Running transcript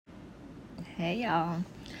Hey y'all.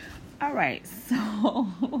 All right,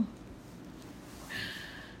 so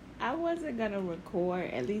I wasn't gonna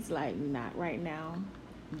record, at least like not right now.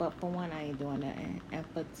 But for one, I ain't doing nothing, and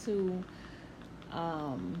for two,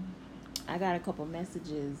 um, I got a couple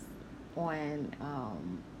messages on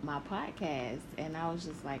my podcast, and I was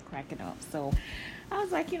just like cracking up. So I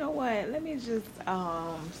was like, you know what? Let me just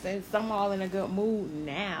since I'm all in a good mood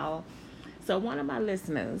now. So one of my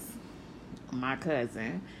listeners, my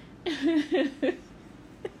cousin.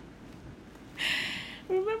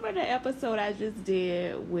 Remember the episode I just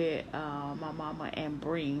did with my mama and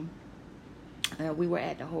Bree? And we were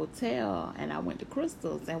at the hotel, and I went to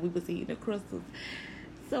Crystals, and we was eating the Crystals.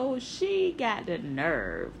 So she got the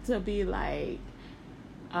nerve to be like,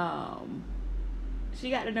 um,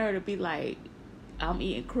 she got the nerve to be like, I'm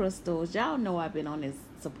eating Crystals. Y'all know I've been on this,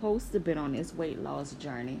 supposed to been on this weight loss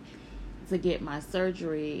journey to get my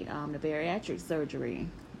surgery, the bariatric surgery.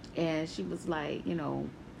 And she was like,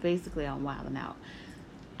 basically I'm wilding out.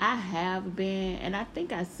 I have been, and I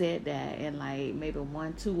think I said that in like maybe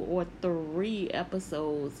 1, 2, or 3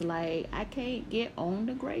 episodes. Like, I can't get on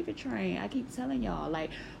the gravy train. I keep telling y'all. Like,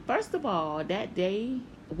 first of all, that day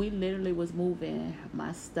we literally was moving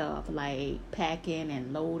my stuff, like packing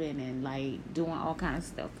and loading and like doing all kind of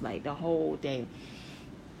stuff, like the whole day.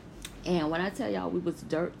 And when I tell y'all we was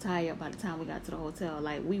dirt tired by the time we got to the hotel,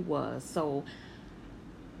 like we was. So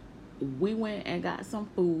we went and got some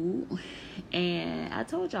food, and I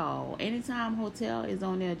told y'all, anytime hotel is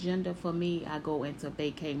on the agenda for me, I go into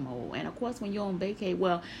vacay mode. And of course, when you're on vacay,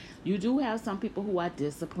 well, you do have some people who are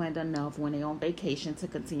disciplined enough when they're on vacation to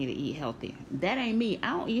continue to eat healthy. That ain't me.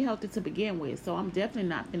 I don't eat healthy to begin with, so I'm definitely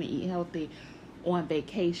not gonna eat healthy on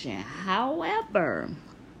vacation. However,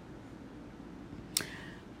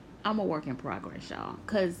 I'm a work in progress, y'all,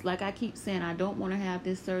 because like I keep saying, I don't want to have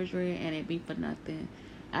this surgery and it be for nothing.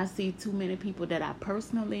 I see too many people that I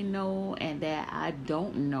personally know and that I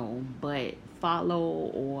don't know but follow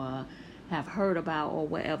or have heard about or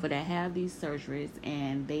whatever that have these surgeries,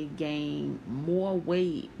 and they gain more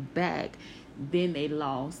weight back than they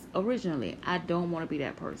lost originally. I don't want to be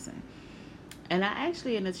that person. And I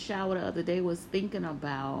actually in the shower the other day was thinking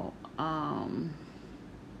about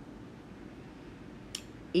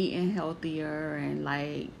eating healthier, and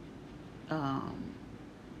like I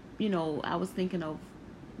was thinking of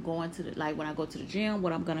going to the, like when I go to the gym,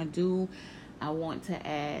 what I'm gonna do, I want to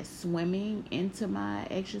add swimming into my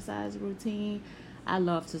exercise routine. I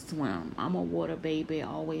love to swim. I'm a water baby,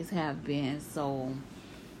 always have been. So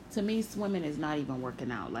to me, swimming is not even working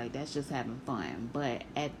out. Like, that's just having fun. But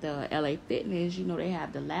at the LA Fitness, they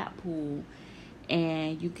have the lap pool,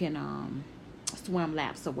 and you can swim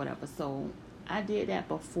laps or whatever. So I did that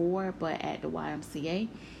before, but at the YMCA,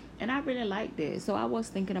 and I really liked it. So I was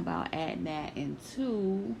thinking about adding that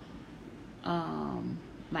into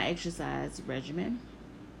my exercise regimen.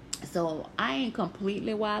 So I ain't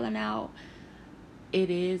completely wilding out.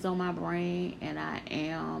 It is on my brain, and I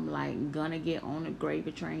am like gonna get on the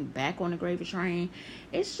gravy train, back on the gravy train.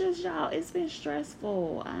 It's just, y'all, it's been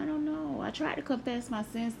stressful. I don't know. I tried to confess my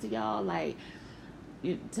sins to y'all, like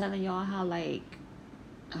telling y'all how, like,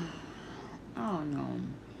 I don't know.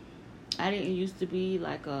 I didn't used to be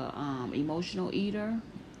like a emotional eater.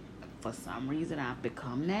 For some reason, I've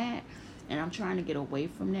become that, and I'm trying to get away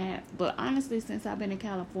from that. But honestly, since I've been in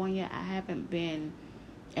California, I haven't been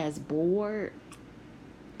as bored,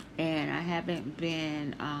 and I haven't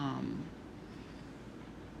been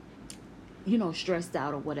stressed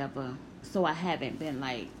out or whatever. So I haven't been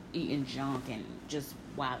like eating junk and just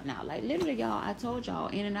wilding out. Like, literally, y'all, I told y'all,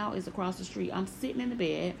 In-N-Out is across the street. I'm sitting in the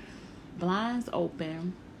bed, blinds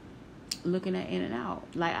open, looking at In-N-Out.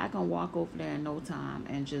 Like, I can walk over there in no time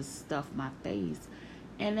and just stuff my face.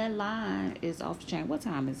 And that line is off the chain. What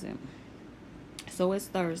time is it? So it's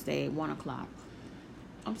Thursday, 1 o'clock.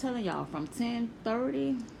 I'm telling y'all, from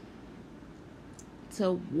 10:30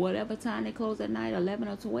 to whatever time they close at night, 11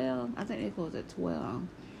 or 12. I think they close at 12.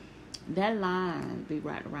 That line be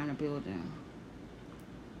right around the building.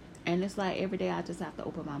 And it's like every day I just have to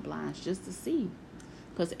open my blinds just to see.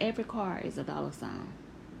 Because every car is a dollar sign.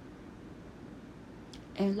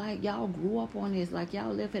 And like, y'all grew up on this. Like,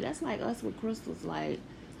 y'all live it. That's like us with Crystals. Like,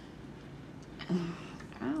 I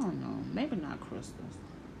don't know. Maybe not Crystals.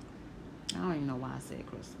 I don't even know why I said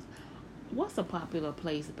Crystals. What's a popular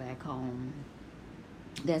place back home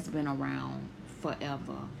that's been around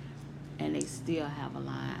forever and they still have a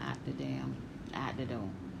line out the door?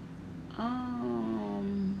 I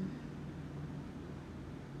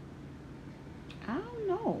don't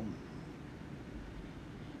know.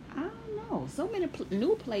 So many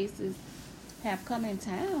new places have come in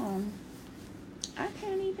town I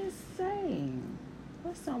can't even say.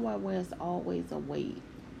 What's somewhere where it's always a wait?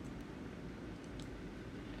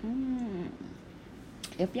 Mm.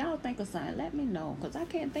 If y'all think of something, let me know, because I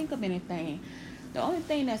can't think of anything. The only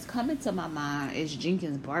thing that's coming to my mind is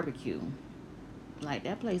Jenkins Barbecue. Like,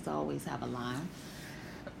 that place always have a line.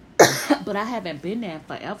 But I haven't been there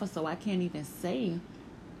forever, so I can't even say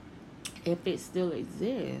if it still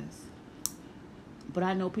exists. But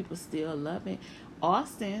I know people still love it.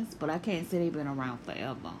 Austin's, but I can't say they've been around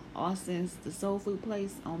forever. Austin's, the soul food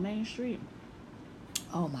place on Main Street.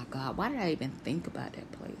 Oh my God, why did I even think about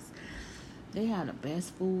that place? They had the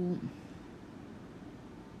best food.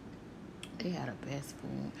 They had the best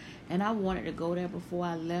food. And I wanted to go there before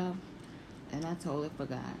I left, and I totally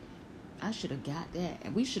forgot. I should have got that.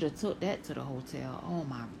 And we should have took that to the hotel. Oh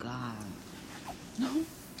my God.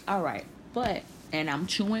 All right. But, and I'm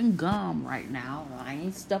chewing gum right now. I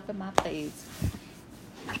ain't stuffing my face.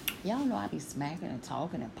 Y'all know I be smacking and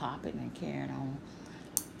talking and popping and carrying on.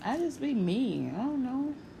 I just be me. I don't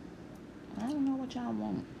know. I don't know what y'all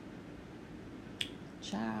want.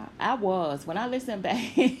 Child, I was. When I listened back,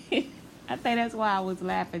 I think that's why I was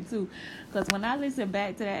laughing too. Because when I listened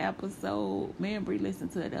back to that episode, me and Bree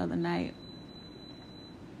listened to it the other night,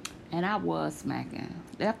 and I was smacking.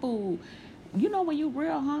 That food, you know, when you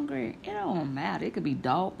real hungry, it don't matter. It could be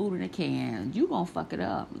dog food in a can. You gonna fuck it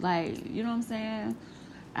up. Like, you know what I'm saying?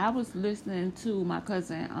 I was listening to my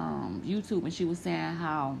cousin YouTube, and she was saying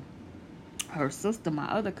how her sister, my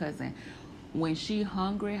other cousin, when she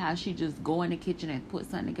hungry, how she just go in the kitchen and put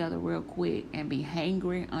something together real quick and be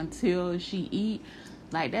hangry until she eat.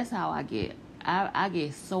 Like, that's how I get. I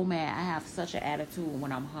get so mad. I have such an attitude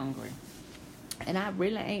when I'm hungry. And I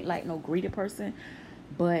really ain't like no greedy person.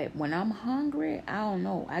 But when I'm hungry, I don't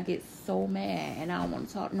know. I get so mad and I don't want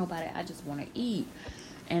to talk to nobody. I just want to eat.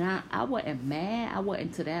 And I wasn't mad. I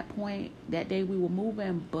wasn't to that point that day we were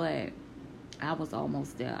moving, but I was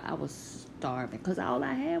almost there. I was starving because all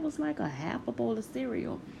I had was like a half a bowl of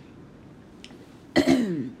cereal.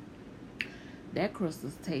 That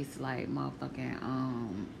Crystals tastes like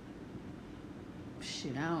motherfucking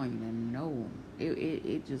shit. I don't even know.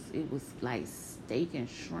 It was like steak and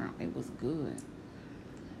shrimp. It was good.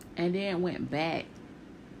 And then went back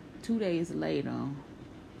 2 days later,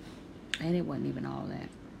 and it wasn't even all that.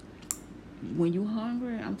 When you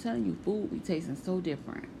hungry, I'm telling you, food be tasting so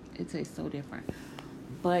different. It tastes so different.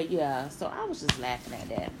 But yeah, so I was just laughing at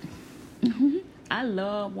that. I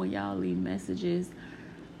love when y'all leave messages.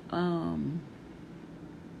 I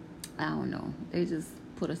don't know. They just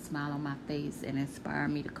put a smile on my face and inspire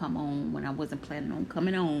me to come on when I wasn't planning on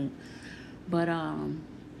coming on. But I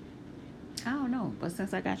don't know. But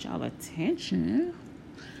since I got y'all attention,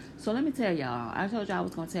 so let me tell y'all. I told y'all I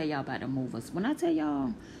was gonna tell y'all about the movers. When I tell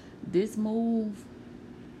y'all this move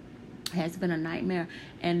has been a nightmare,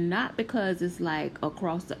 and not because it's like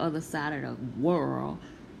across the other side of the world,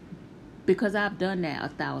 because I've done that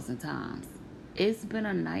 1,000 times. It's been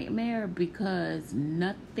a nightmare because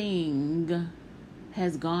nothing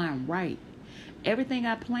has gone right. Everything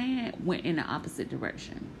I planned went in the opposite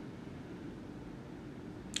direction.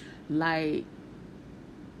 Like,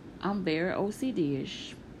 I'm very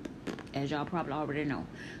OCD-ish, as y'all probably already know.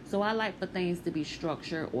 So I like for things to be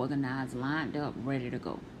structured, organized, lined up, ready to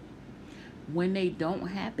go. When they don't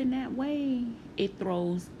happen that way, it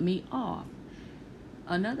throws me off.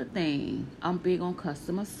 Another thing, I'm big on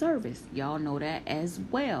customer service. Y'all know that as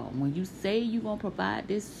well. When you say you're going to provide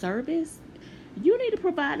this service, you need to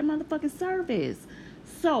provide the motherfucking service.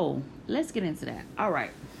 So, let's get into that. All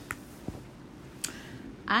right.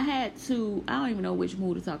 I don't even know which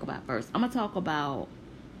move to talk about first. I'm going to talk about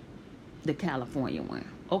the California one.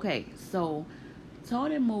 Okay, so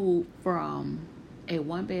Tony moved from a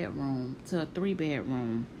 1-bedroom to a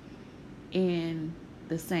 3-bedroom in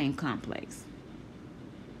the same complex.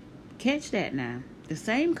 Catch that now. The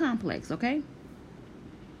same complex, okay?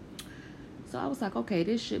 So I was like, okay,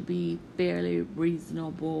 this should be fairly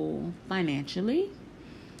reasonable financially.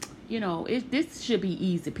 You know, this should be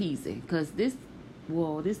easy peasy. Because this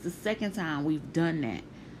is the second time we've done that.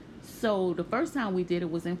 So the first time we did it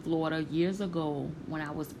was in Florida years ago when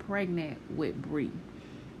I was pregnant with Bree.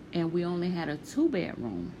 And we only had a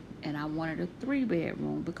 2-bedroom. And I wanted a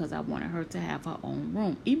 3-bedroom because I wanted her to have her own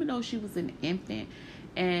room. Even though she was an infant.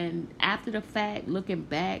 And after the fact, looking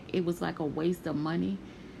back, it was like a waste of money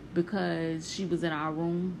because she was in our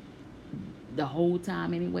room the whole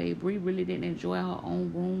time anyway. Bree really didn't enjoy her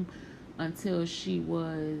own room until she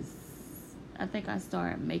was, I think I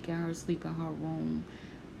started making her sleep in her room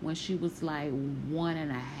when she was like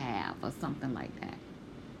 1.5 or something like that.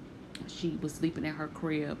 She was sleeping in her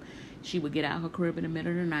crib. She would get out her crib in the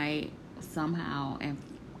middle of the night somehow and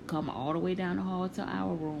come all the way down the hall to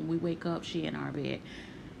our room. We wake up, she in our bed.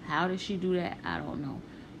 How did she do that? I don't know.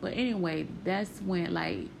 But anyway, that's when it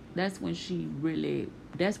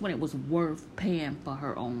was worth paying for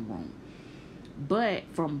her own room. But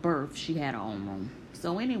from birth, she had her own room.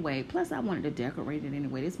 So anyway, plus I wanted to decorate it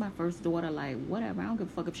anyway. This is my first daughter, like, whatever. I don't give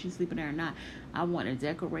a fuck if she's sleeping there or not. I wanted to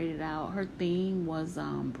decorate it out. Her theme was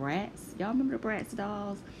Bratz. Y'all remember the Bratz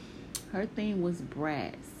dolls? Her theme was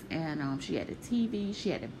Bratz. And she had the TV, she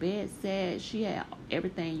had the bed set, she had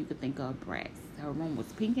everything you could think of Bratz. Her room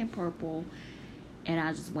was pink and purple, and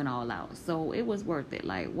I just went all out. So it was worth it,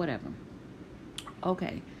 like, whatever.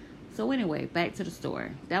 Okay, so anyway, back to the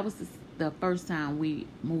story. That was the first time we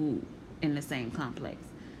moved in the same complex.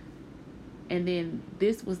 And then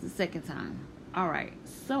this was the second time. All right,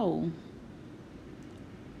 so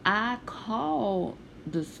I called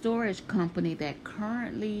the storage company that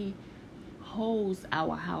currently holds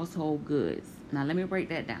our household goods. Now, let me break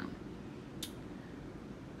that down.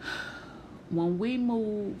 When we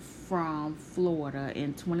moved from Florida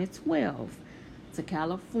in 2012 to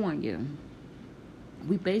California,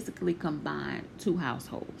 we basically combined two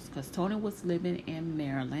households because Tony was living in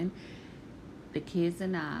Maryland. The kids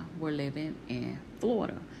and I were living in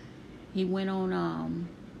Florida. He went on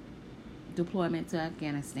deployment to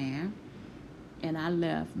Afghanistan, and I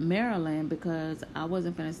left Maryland because I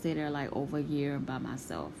wasn't going to stay there like over a year by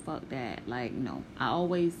myself. Fuck that. Like, no. I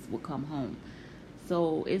always would come home.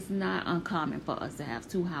 So it's not uncommon for us to have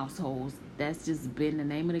two households. That's just been the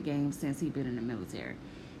name of the game since he's been in the military.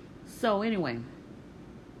 So anyway,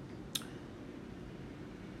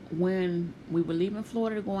 when we were leaving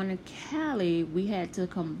Florida going to Cali, we had to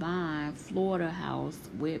combine Florida house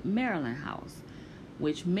with Maryland house,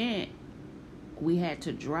 which meant we had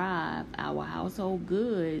to drive our household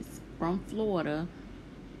goods from Florida.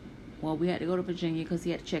 Well, we had to go to Virginia because he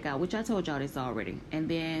had to check out, which I told y'all this already. And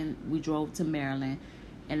then we drove to Maryland,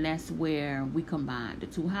 and that's where we combined the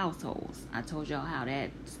two households. I told y'all how that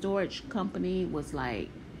storage company was like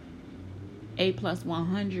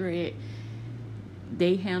A+100.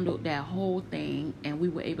 They handled that whole thing, and we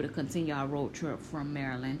were able to continue our road trip from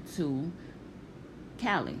Maryland to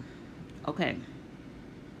Cali. Okay.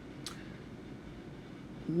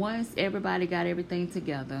 Once everybody got everything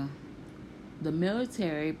together, the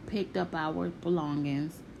military picked up our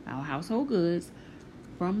belongings, our household goods,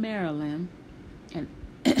 from Maryland, and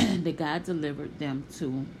the guy delivered them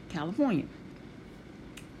to California.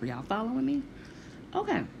 Are y'all following me?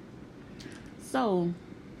 Okay. So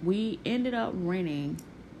we ended up renting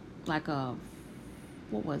like it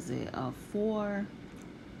was a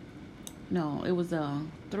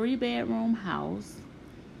 3-bedroom house.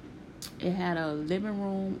 It had a living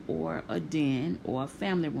room or a den or a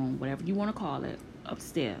family room, whatever you want to call it,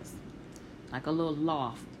 upstairs. Like a little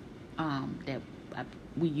loft that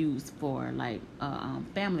we use for like a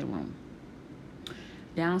family room.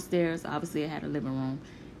 Downstairs, obviously, it had a living room.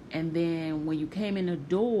 And then when you came in the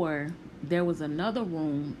door, there was another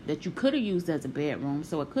room that you could have used as a bedroom.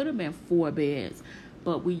 So it could have been 4 beds.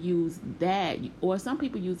 But we used that, or some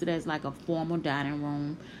people use it as like a formal dining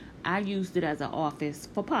room. I used it as an office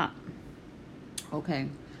for Pop. Okay.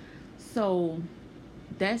 So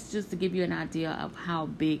that's just to give you an idea of how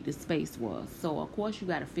big the space was. So, of course, you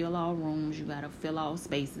got to fill all rooms. You got to fill all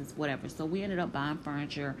spaces, whatever. So we ended up buying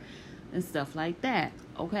furniture and stuff like that.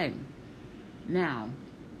 Okay. Now,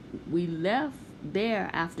 we left there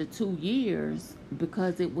after 2 years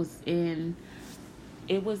because it was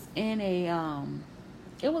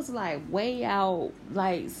like way out,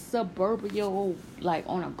 like suburban, like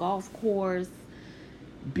on a golf course.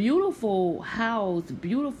 Beautiful house,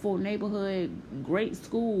 beautiful neighborhood, great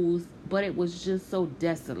schools, but it was just so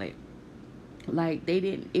desolate. Like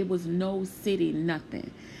it was no city,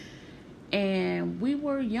 nothing. And we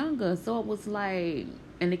were younger, so it was like,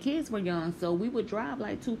 and the kids were young, so we would drive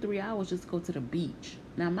like 2-3 hours just to go to the beach.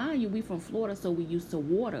 Now, mind you, we from Florida, so we used to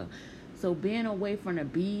water. So being away from the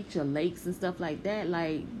beach or lakes and stuff like that,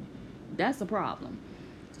 like, that's a problem.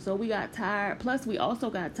 So we got tired. Plus, we also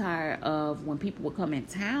got tired of when people would come in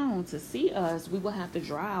town to see us, we would have to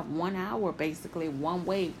drive 1 hour, basically, one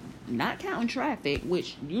way, not counting traffic,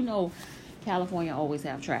 which, you know, California always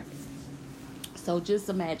have traffic. So just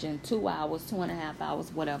imagine 2 hours, 2.5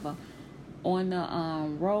 hours, whatever, on the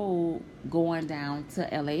road going down to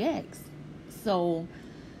LAX. So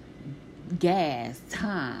gas,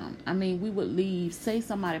 time. I mean, we would leave, say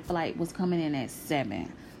somebody's flight was coming in at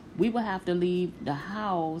 7. We would have to leave the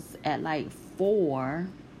house at like 4,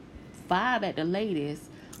 5 at the latest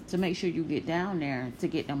to make sure you get down there to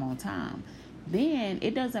get them on time. Then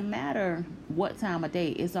it doesn't matter what time of day,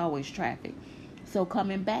 it's always traffic. So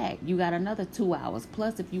coming back, you got another 2 hours.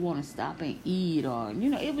 Plus, if you want to stop and eat, or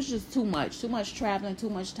it was just too much. Too much traveling, too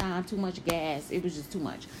much time, too much gas. It was just too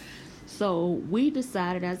much. So we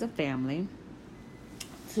decided as a family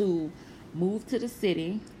to move to the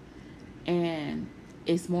city, and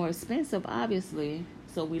it's more expensive, obviously.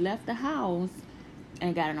 So we left the house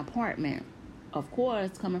and got an apartment. Of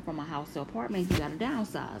course, coming from a house to apartment, you got to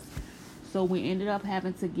downsize. So we ended up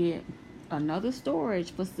having to get another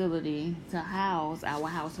storage facility to house our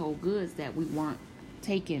household goods that we weren't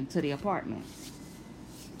taking to the apartment.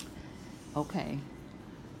 Okay.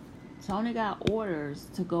 Tony got orders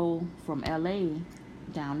to go from LA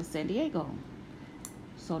down to San Diego.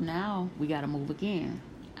 So now we got to move again.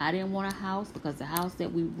 I didn't want a house because the house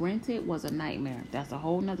that we rented was a nightmare. That's a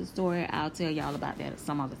whole nother story. I'll tell y'all about that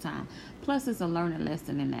some other time. Plus, it's a learning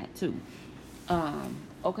lesson in that too.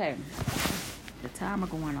 Okay. The timer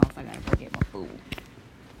going off. I gotta go get my food.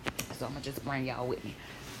 So I'm gonna just bring y'all with me.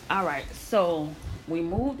 All right. So we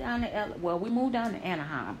moved down to we moved down to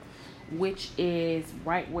Anaheim, which is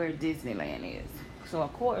right where Disneyland is. So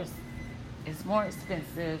of course, it's more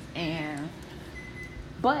expensive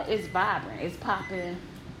but it's vibrant. It's popping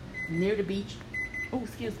near the beach. Oh,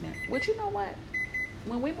 excuse me. But you know what?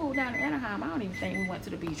 When we moved down to Anaheim, I don't even think we went to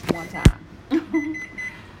the beach one time.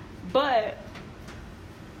 But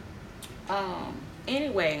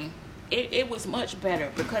anyway, it was much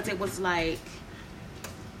better because it was like,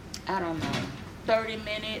 I don't know, 30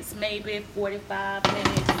 minutes, maybe 45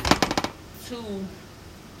 minutes to,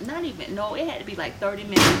 not even, no, it had to be like 30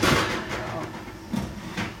 minutes.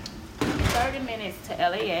 30 minutes to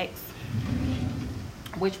LAX,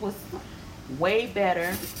 which was way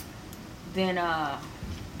better than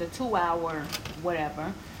the 2-hour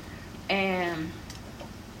whatever. And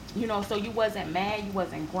so you wasn't mad, you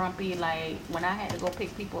wasn't grumpy. Like when I had to go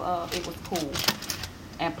pick people up, it was cool.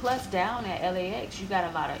 And plus down at LAX, you got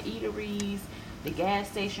a lot of eateries, the gas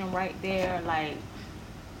station right there. Like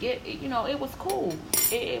it was cool.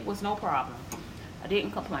 It was no problem. I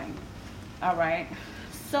didn't complain. All right.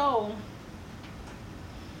 So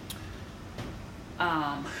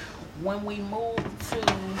when we moved to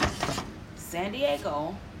San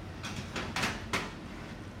Diego,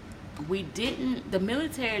 the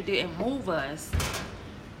military didn't move us.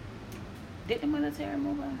 Did the military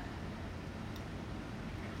move us?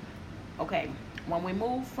 Okay, when we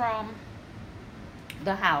moved from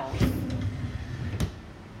the house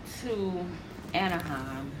to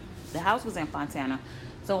Anaheim, the house was in Fontana.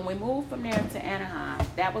 So when we moved from there to Anaheim,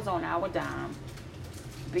 that was on our dime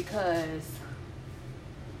because,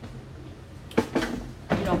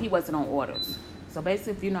 he wasn't on orders. So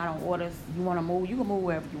basically, if you're not on orders, you want to move, you can move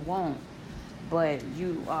wherever you want, but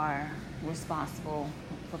you are responsible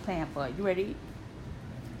for paying for it. You ready to eat?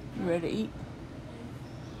 You ready to eat?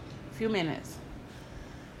 A few minutes.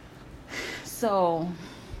 So,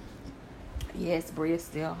 yes, Bria's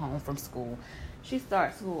still home from school. She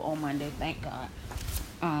starts school on Monday, thank God.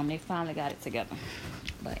 They finally got it together.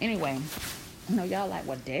 But anyway, y'all like,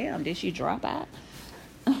 well, damn, did she drop out?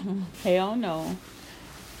 Hell no.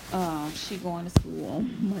 She going to school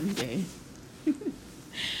on Monday.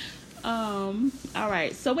 All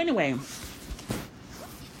right. So anyway,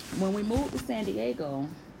 when we moved to San Diego,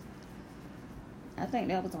 I think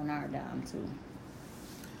that was on our dime too.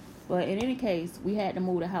 But in any case, we had to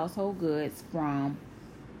move the household goods from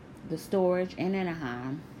the storage in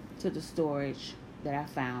Anaheim to the storage that I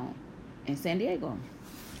found in San Diego.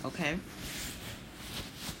 Okay.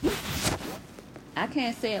 I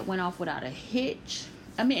can't say it went off without a hitch.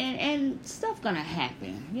 I mean, and stuff gonna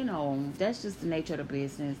happen. That's just the nature of the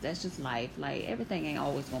business. That's just life. Like, everything ain't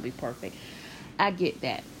always gonna be perfect. I get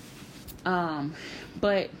that.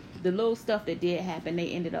 But the little stuff that did happen, they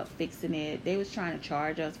ended up fixing it. They was trying to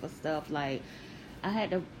charge us for stuff. Like, I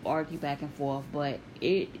had to argue back and forth, but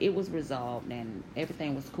it was resolved and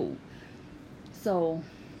everything was cool. So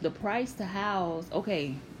the price to house,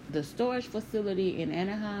 the storage facility in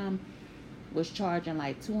Anaheim was charging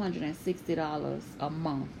like $260 a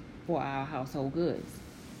month for our household goods.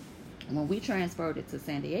 When we transferred it to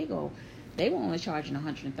San Diego, they were only charging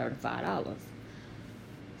 $135.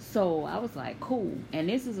 So I was like, cool. And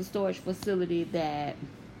this is a storage facility that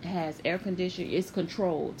has air conditioning. It's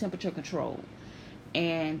controlled, temperature controlled.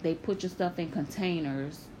 And they put your stuff in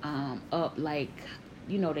containers up like,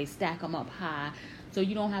 they stack them up high. So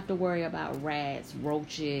you don't have to worry about rats,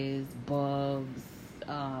 roaches, bugs.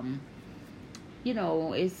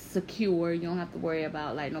 It's secure. You don't have to worry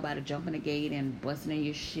about like nobody jumping the gate and busting in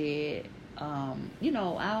your shit. I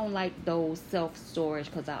don't like those self-storage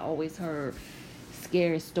because I always heard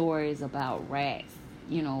scary stories about rats,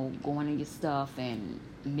 going in your stuff and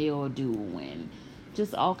mildew and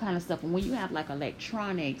just all kind of stuff. And when you have like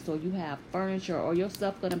electronics or you have furniture or your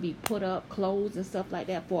stuff gonna be put up, clothes and stuff like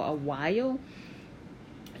that for a while,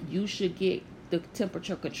 you should get the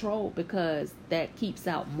temperature control, because that keeps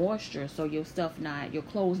out moisture, so your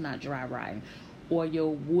clothes not dry rotting, or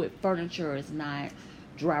your wood furniture is not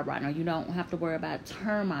dry rotting, or you don't have to worry about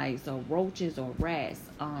termites or roaches or rats.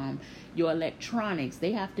 Your electronics,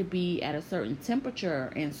 they have to be at a certain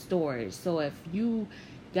temperature in storage. So if you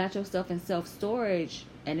got your stuff in self-storage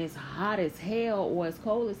and it's hot as hell or it's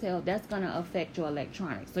cold as hell, that's going to affect your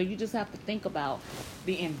electronics. So you just have to think about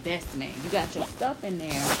the investment. You got your stuff in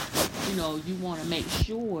there, you want to make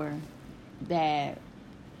sure that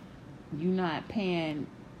you're not paying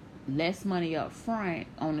less money up front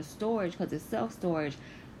on the storage because it's self-storage,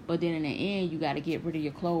 but then in the end you got to get rid of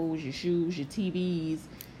your clothes, your shoes, your TVs,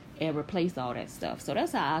 and replace all that stuff. So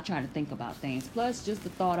that's how I try to think about things. Plus, just the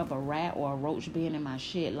thought of a rat or a roach being in my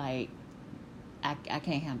shit, like, I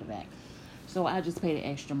can't handle that. So I just pay the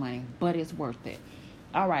extra money, but it's worth it.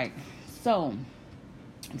 All right, so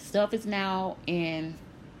stuff is now in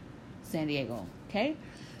San Diego, okay?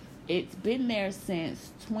 It's been there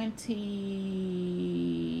since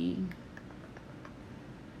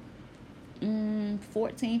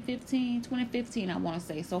 2015, I want to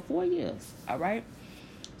say. So 4 years, all right?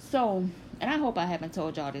 So, and I hope I haven't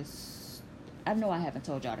told y'all this. I know I haven't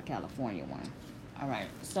told y'all the California one. All right,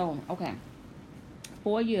 so, okay.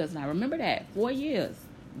 4 years. Now, remember that. 4 years.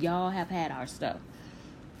 Y'all have had our stuff.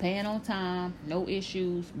 Paying on time. No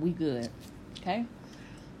issues. We good. Okay?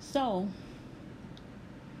 So,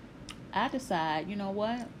 I decide, you know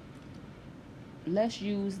what? Let's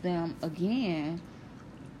use them again.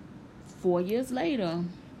 4 years later,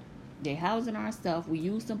 they're housing our stuff. We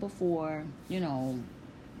used them before.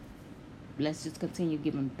 Let's just continue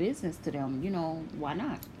giving business to them. Why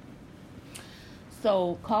not?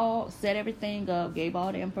 So, called, set everything up, gave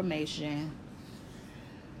all the information.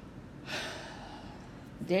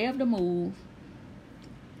 Day of the move,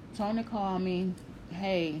 Tony called me.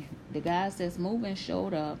 Hey, the guys that's moving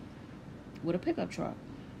showed up with a pickup truck.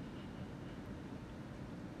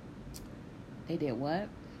 They did what?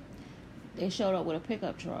 They showed up with a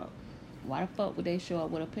pickup truck. Why the fuck would they show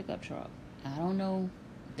up with a pickup truck? I don't know.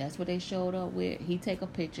 That's what they showed up with. He take a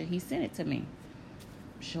picture. He sent it to me.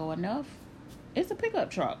 Sure enough, it's a pickup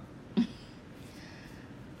truck.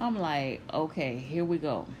 I'm like, okay, here we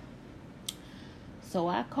go. So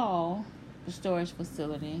I call the storage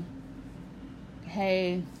facility.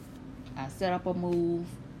 Hey, I set up a move.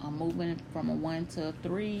 I'm moving from a 1 to a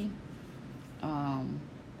 3. I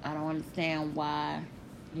don't understand why,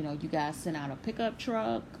 you guys sent out a pickup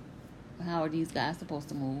truck. How are these guys supposed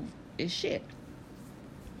to move? It's shit.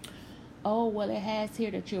 Oh, well, it has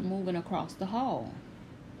here that you're moving across the hall.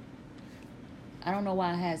 I don't know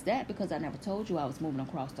why it has that, because I never told you I was moving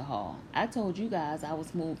across the hall. I told you guys I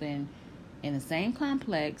was moving in the same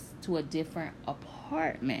complex to a different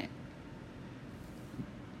apartment.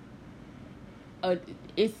 They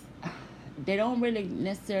don't really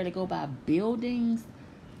necessarily go by buildings,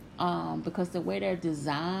 because the way they're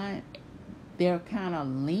designed, they're kind of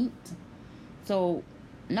linked. So,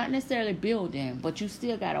 not necessarily building, but you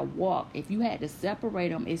still gotta walk. If you had to separate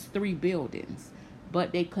them, it's 3 buildings.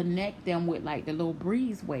 But they connect them with like the little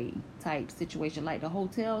breezeway type situation, like the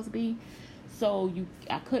hotels be. So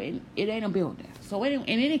it ain't a building. So in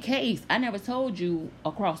any case, I never told you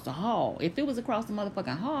across the hall. If it was across the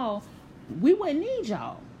motherfucking hall, we wouldn't need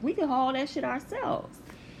y'all. We could haul that shit ourselves.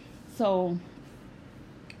 So,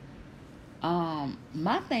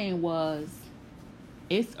 my thing was,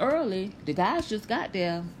 it's early. The guys just got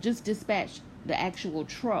there, just dispatched the actual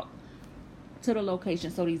truck to the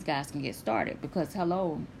location so these guys can get started, because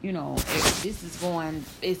hello, this is going,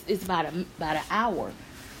 it's about an hour.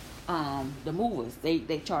 The movers,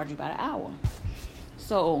 they charge you about an hour.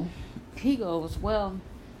 So he goes, well,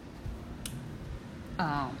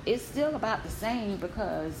 it's still about the same,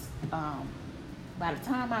 because by the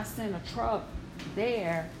time I send a truck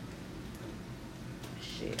there,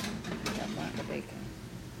 shit, I got the bacon.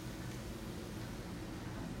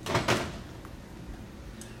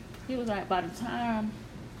 He was like, by the time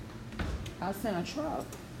I send a truck,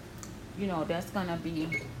 that's gonna be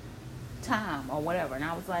time or whatever. And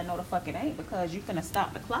I was like, no, the fuck it ain't, because you finna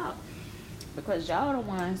stop the clock, because y'all the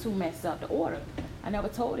ones who messed up the order. I never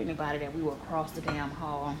told anybody that we were across the damn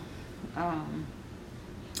hall.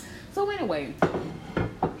 So anyway,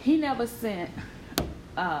 he never sent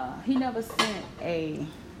a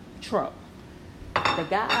truck. The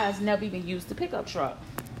guys never even used the pickup truck.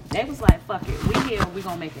 They was like, fuck it, we here, we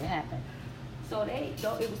gonna make it happen. So it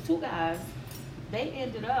was 2 guys. They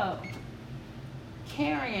ended up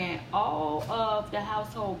carrying all of the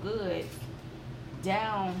household goods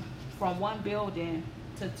down from one building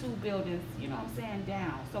to two buildings, you know what I'm saying,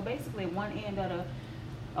 down. So basically one end of the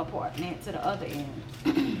apartment to the other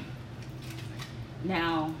end.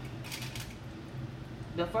 Now,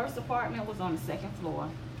 the first apartment was on the second floor,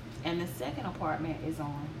 and the second apartment is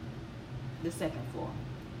on the second floor.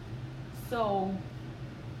 So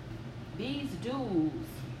these dudes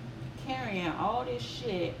carrying all this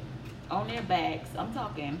shit on their backs. I'm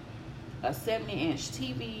talking a 70-inch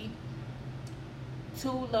TV,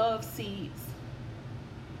 2 love seats,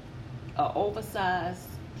 an oversized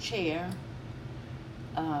chair,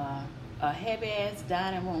 a heavy-ass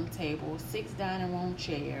dining room table, 6 dining room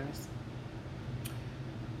chairs,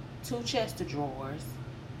 2 chest of drawers,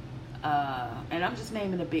 and I'm just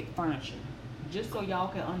naming the big furniture, just so y'all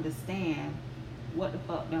can understand what the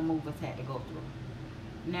fuck them movers had to go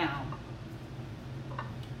through. Now,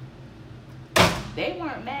 they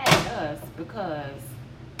weren't mad at us because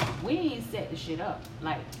we ain't set the shit up.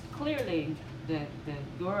 Like, clearly, the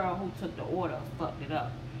girl who took the order fucked it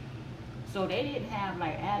up. So they didn't have,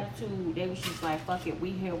 like, attitude. They was just like, fuck it,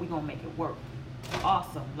 we here, we gonna make it work.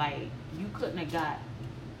 Awesome. Like, you couldn't have got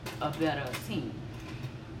a better team.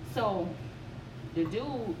 So, the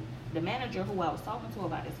dude, the manager who I was talking to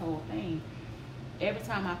about this whole thing, every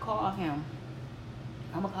time I call him,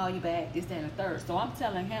 I'm gonna call you back, this, that, and the third. So I'm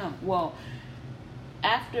telling him, well,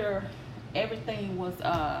 after everything was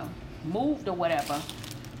moved or whatever,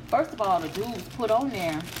 first of all, the dudes put on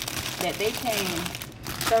there that they came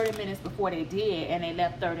 30 minutes before they did, and they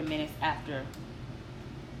left 30 minutes after.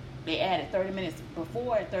 They added 30 minutes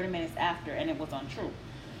before and 30 minutes after, and it was untrue.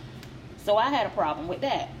 So I had a problem with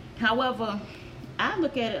that. However, I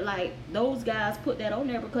look at it like those guys put that on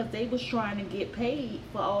there because they was trying to get paid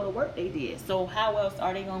for all the work they did. So how else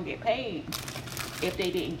are they gonna get paid if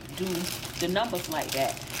they didn't do the numbers like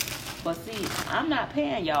that? But see, I'm not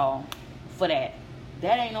paying y'all for that.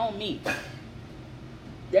 That ain't on me.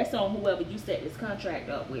 That's on whoever you set this contract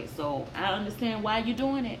up with. So I understand why you're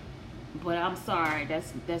doing it, but I'm sorry,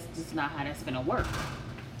 that's just not how that's gonna work.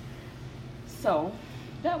 So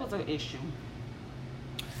that was an issue.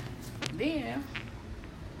 Then,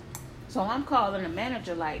 so I'm calling the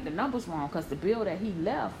manager like the number's wrong because the bill that he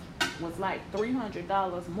left was like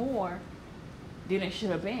 $300 more than it should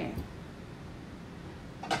have been.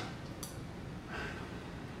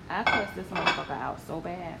 I cussed this motherfucker out so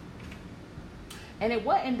bad. And it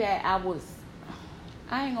wasn't that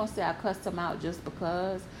I ain't gonna say I cussed him out just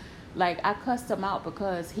because. Like, I cussed him out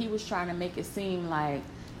because he was trying to make it seem like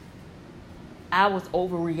I was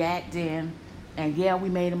overreacting. And yeah, we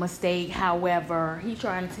made a mistake. However, he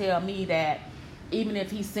trying to tell me that even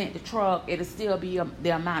if he sent the truck, it'll still be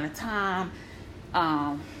the amount of time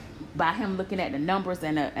by him looking at the numbers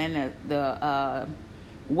and the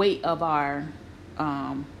weight of our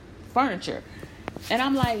furniture. And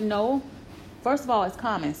I'm like, no. First of all, it's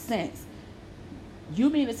common sense.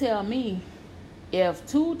 You mean to tell me if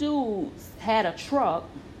 2 dudes had a truck,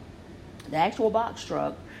 the actual box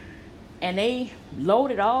truck, and they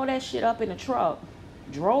loaded all that shit up in the truck,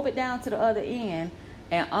 drove it down to the other end,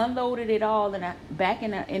 and unloaded it all back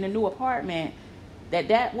in the new apartment,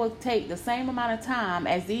 that would take the same amount of time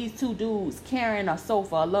as these 2 dudes carrying a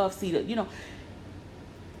sofa, a love seat, you know.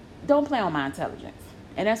 Don't play on my intelligence.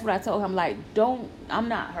 And that's what I told him, like, I'm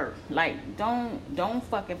not her. Like, don't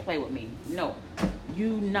fucking play with me. No,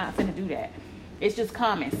 you not finna do that. It's just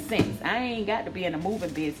common sense. I ain't got to be in the moving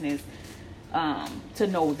business to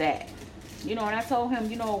know that. You know, and I told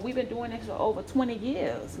him, you know, we've been doing this for over 20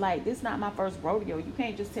 years. Like, this is not my first rodeo. You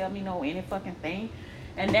can't just tell me no any fucking thing.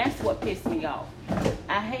 And that's what pissed me off.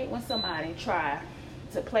 I hate when somebody try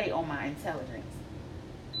to play on my intelligence.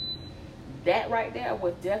 That right there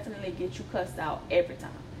would definitely get you cussed out every time.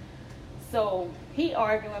 So he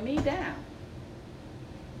arguing me down.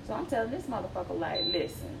 So I'm telling this motherfucker, like,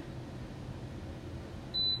 listen,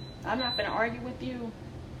 I'm not finna argue with you.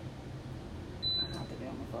 I have to be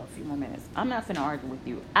on for a few more minutes. I'm not finna argue with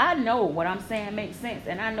you. I know what I'm saying makes sense,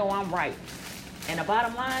 and I know I'm right. And the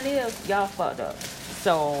bottom line is, y'all fucked up.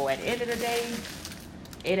 So at the end of the day,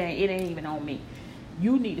 it ain't even on me.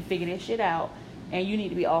 You need to figure this shit out, and you need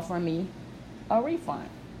to be offering me a refund.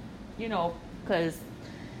 You know, because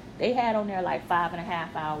they had on there like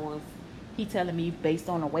 5.5 hours. He telling me based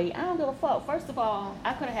on the weight. I don't give a fuck. First of all,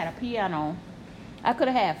 I could have had a piano. I could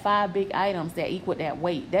have had 5 big items that equal that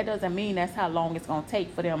weight. That doesn't mean that's how long it's going to take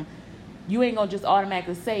for them. You ain't going to just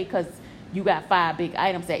automatically say because you got 5 big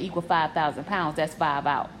items that equal 5,000 pounds, that's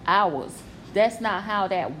 5 hours. That's not how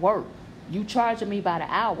that works. You charging me by the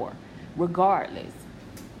hour, regardless.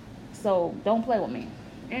 So don't play with me.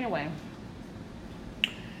 Anyway,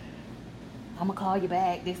 I'm going to call you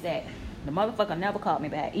back, this, that. The motherfucker never called me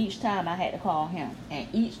back. Each time I had to call him. And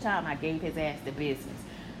each time I gave his ass the business.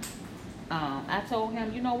 I told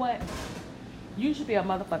him, you know what? You should be a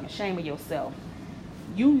motherfucking shame of yourself.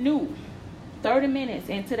 You knew 30 minutes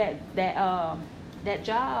into that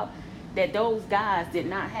job that those guys did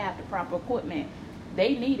not have the proper equipment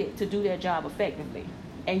they needed to do their job effectively.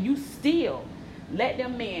 And you still let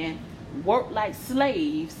them men work like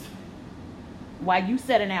slaves while you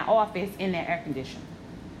sat in that office in that air conditioner.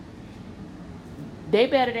 They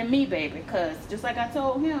better than me, baby, because just like I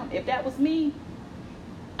told him, if that was me,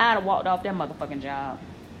 I'd have walked off that motherfucking job.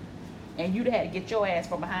 And you'd have had to get your ass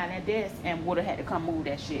from behind that desk and would have had to come move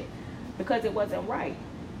that shit. Because it wasn't right.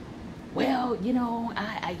 Well, you know,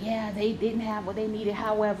 yeah, they didn't have what they needed.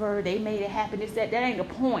 However, they made it happen. That ain't the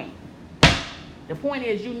point. The point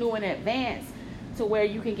is you knew in advance to where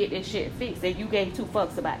you can get this shit fixed. And you gave 2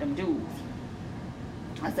 fucks about them dudes.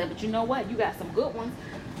 I said, but you know what? You got some good ones.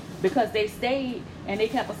 Because they stayed and they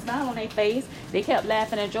kept a smile on their face. They kept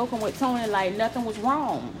laughing and joking with Tony like nothing was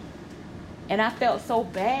wrong. And I felt so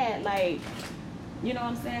bad, like, you know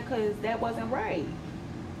what I'm saying? Because that wasn't right.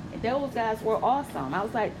 Those guys were awesome. I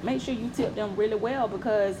was like, make sure you tip them really well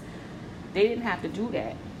because they didn't have to do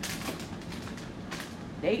that.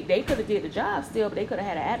 They could have did the job still, but they could have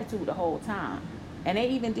had an attitude the whole time. And they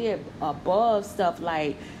even did above stuff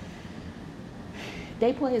like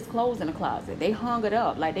they put his clothes in the closet. They hung it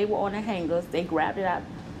up like they were on the hangers. They grabbed it out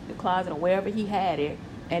the closet or wherever he had it.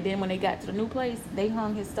 And then when they got to the new place, they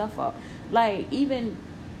hung his stuff up. Like, even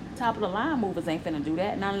top of the line movers ain't finna do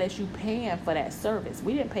that, not unless you paying for that service.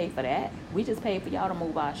 We didn't pay for that. We just paid for y'all to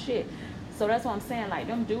move our shit. So that's what I'm saying. Like,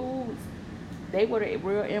 them dudes, they were the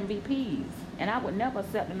real MVPs. And I would never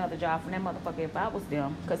accept another job from that motherfucker if I was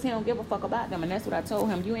them. Because he don't give a fuck about them. And that's what I told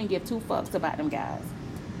him. You ain't give 2 fucks about them guys.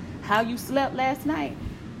 How you slept last night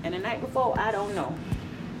and the night before, I don't know.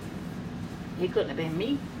 It couldn't have been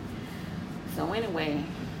me. So anyway,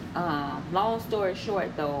 long story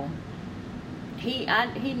short though, he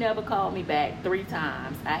never called me back 3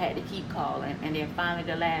 times. I had to keep calling. And then finally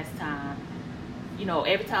the last time, you know,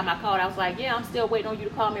 every time I called, I was like, yeah, I'm still waiting on you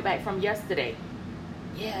to call me back from yesterday.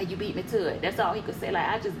 Yeah, you beat me to it. That's all he could say. Like,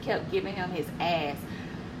 I just kept giving him his ass.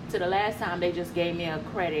 To the last time they just gave me a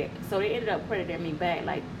credit. So they ended up crediting me back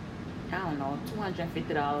like, I don't know,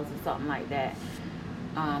 $250 or something like that.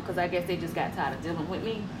 Because I guess they just got tired of dealing with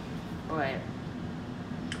me. But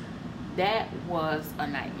that was a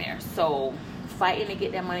nightmare. So fighting to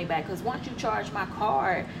get that money back. Because once you charge my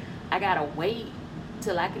card, I got to wait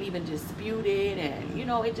till I could even dispute it. And, you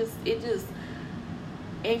know, it just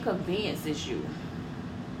inconveniences you.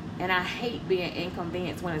 And I hate being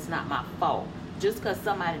inconvenienced when it's not my fault. Just because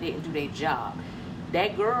somebody didn't do their job.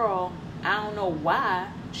 That girl, I don't know why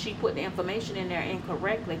she put the information in there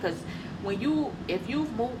incorrectly. Because if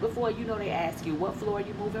you've moved before, you know they ask you, what floor are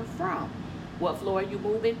you moving from? What floor are you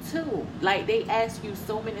moving to? Like, they ask you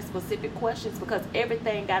so many specific questions because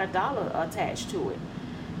everything got $1 attached to it.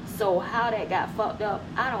 So how that got fucked up,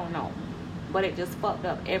 I don't know. But it just fucked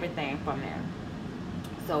up everything from there.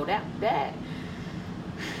 So that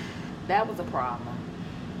was a problem.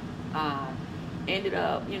 Ended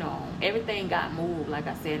up, you know, everything got moved, like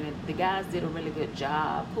I said, and the guys did a really good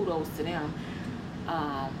job. Kudos to them.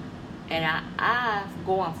 And I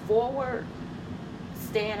going forward,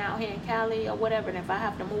 staying out here in Cali or whatever, and if I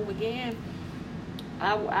have to move again,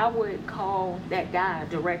 I would call that guy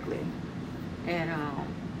directly and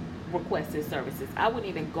request his services. I wouldn't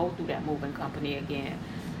even go through that moving company again.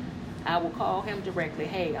 I would call him directly.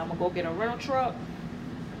 Hey, I'm gonna go get a rental truck.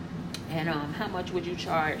 And how much would you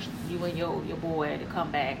charge you and your boy to come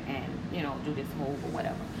back and, you know, do this move or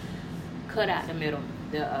whatever? Cut out the middleman.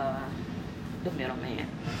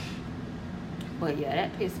 But yeah,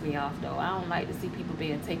 that pissed me off though. I don't like to see people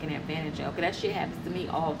being taken advantage of. Because that shit happens to me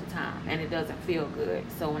all the time. And it doesn't feel good.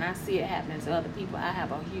 So when I see it happening to other people, I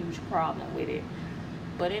have a huge problem with it.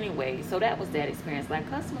 But anyway, so that was that experience. Like,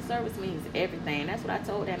 customer service means everything. That's what I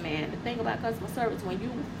told that man. The thing about customer service, when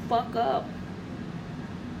you fuck up,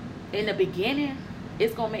 in the beginning,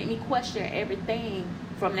 it's going to make me question everything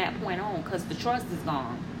from that point on because the trust is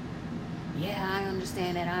gone. Yeah, I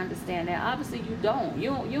understand that. Obviously, you don't.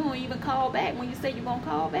 You don't even call back when you say you're going to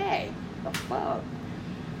call back. The fuck?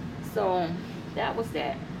 So, that was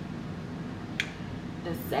that.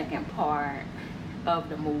 The second part of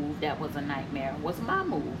the move that was a nightmare was my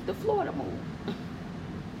move, the Florida move.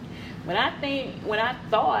 When I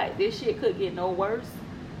thought this shit could get no worse,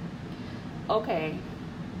 okay,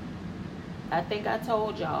 I think I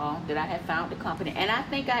told y'all that I had found a company, and I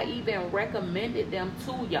think I even recommended them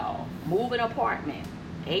to y'all. Moving Apartment,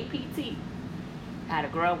 APT. The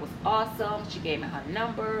girl was awesome. She gave me her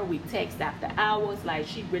number. We text after hours. Like,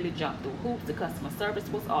 she really jumped through hoops. The customer service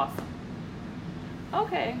was awesome.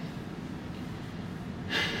 Okay.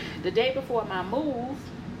 The day before my move,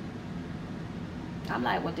 I'm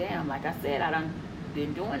like, well, damn, like I said, I done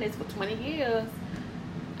been doing this for 20 years.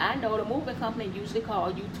 I know the moving company usually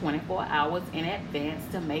call you 24 hours in advance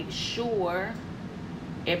to make sure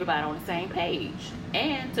everybody on the same page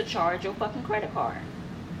and to charge your fucking credit card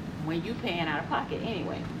when you paying out of pocket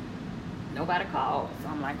anyway. Nobody called. So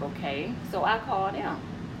I'm like, okay. So I called them.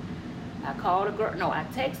 I called the girl. No, I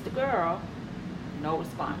text the girl. No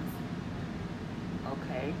response.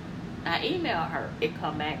 Okay. I emailed her. It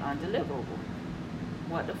come back undeliverable.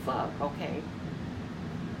 What the fuck? Okay.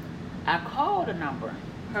 I called a number.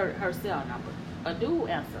 Her cell number. A dude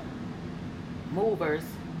answer. Movers.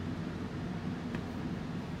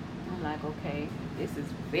 I'm like, okay. This is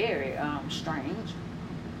very strange.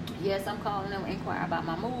 Yes, I'm calling them, inquire about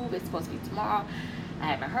my move. It's supposed to be tomorrow. I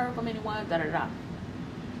haven't heard from anyone. Da da da.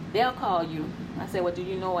 They'll call you. I said, well, do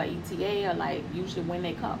you know what ETA or like usually when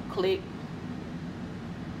they come? Click.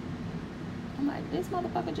 I'm like, this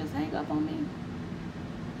motherfucker just hang up on me.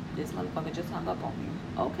 This motherfucker just hung up on me.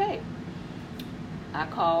 Okay. I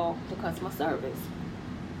call the customer service.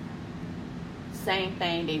 Same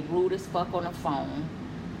thing. They rude as fuck on the phone.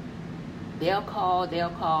 They'll call,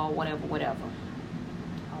 whatever.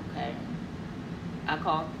 Okay. I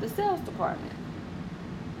called the sales department.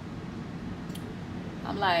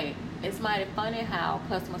 I'm like, it's mighty funny how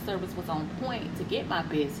customer service was on point to get my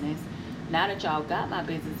business. Now that y'all got my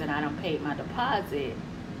business and I done paid my deposit,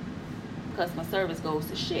 customer service goes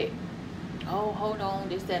to shit. Oh, hold on,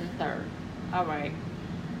 this, that, and the third. All right.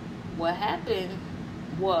 What happened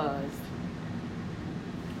was,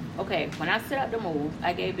 okay, when I set up the move,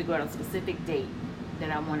 I gave the girl a specific date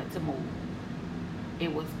that I wanted to move.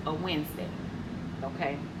 It was a Wednesday.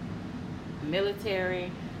 Okay.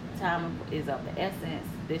 Military time is of the essence.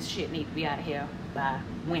 This shit need to be out of here by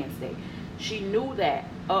Wednesday. She knew that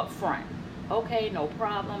up front. Okay, no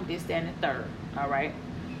problem. This, that, and the third. All right.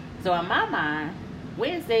 So in my mind,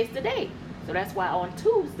 Wednesday's the day. So that's why on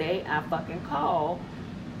Tuesday I fucking called.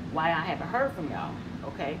 Why I haven't heard from y'all.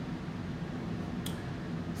 Okay.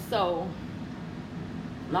 So,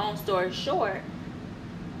 long story short,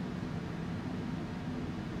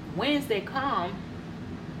 Wednesday come,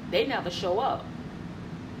 they never show up.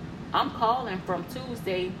 I'm calling from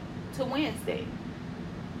Tuesday to Wednesday.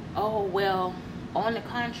 Oh, well, on the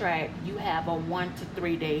contract, you have a 1 to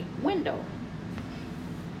 3 day window.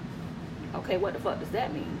 Okay, what the fuck does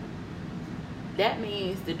that mean? That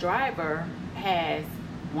means the driver has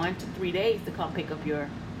 1 to 3 days to come pick up your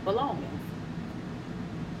belongings.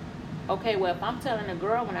 Okay, well, if I'm telling the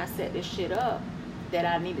girl when I set this shit up that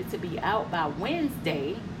I needed to be out by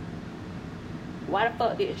Wednesday, why the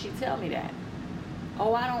fuck didn't she tell me that?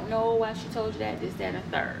 Oh, I don't know why she told you that, this, that, and the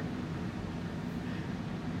third.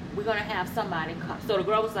 We're going to have somebody come. So the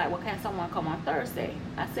girl was like, well, can someone come on Thursday?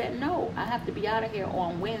 I said, no, I have to be out of here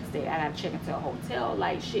on Wednesday. I got to check into a hotel,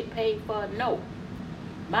 like shit paid for. No.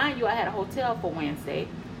 Mind you, I had a hotel for Wednesday.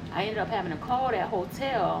 I ended up having to call that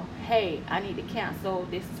hotel. Hey, I need to cancel.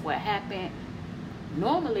 This is what happened.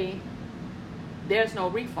 Normally, there's no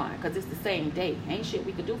refund because it's the same day. Ain't shit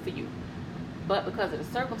we could do for you. But because of the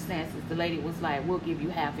circumstances, the lady was like, we'll give you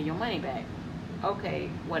half of your money back. Okay,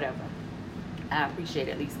 whatever. I appreciate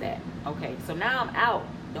at least that. Okay, so now I'm out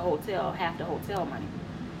the hotel, half the hotel money.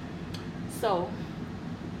 So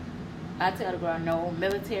I tell the girl, no,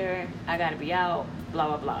 military, I got to be out, blah,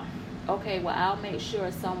 blah, blah. Okay, well, I'll make sure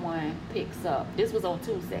someone picks up. This was on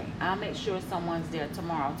Tuesday. I'll make sure someone's there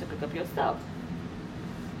tomorrow to pick up your stuff.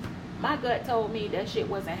 My gut told me that shit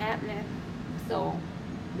wasn't happening. So,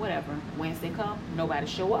 whatever. Wednesday come, nobody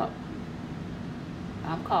show up.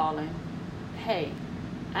 I'm calling. Hey,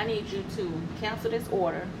 I need you to cancel this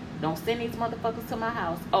order. Don't send these motherfuckers to my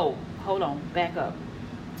house. Oh, hold on. Back up.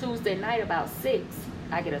 Tuesday night about 6,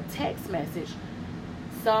 I get a text message.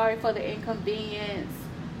 Sorry for the inconvenience.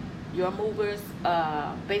 Your movers,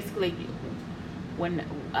 basically, when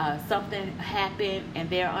something happened and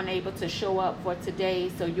they're unable to show up for today,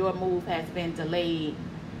 so your move has been delayed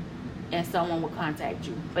and someone will contact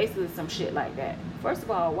you. Basically some shit like that. First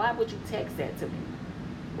of all, why would you text that to me?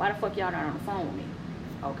 Why the fuck y'all not on the phone with me?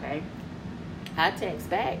 Okay. I text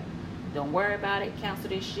back. Don't worry about it. Cancel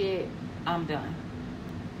this shit. I'm done.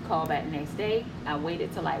 Call back the next day. I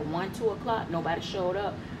waited till like 1, 2 o'clock. Nobody showed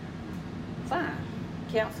up. Fine.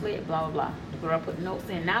 Cancel it, blah, blah, blah. The girl put notes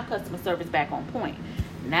in. Now customer service back on point.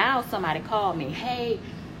 Now somebody called me. Hey,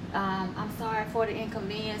 I'm sorry for the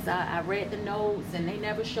inconvenience. I read the notes and they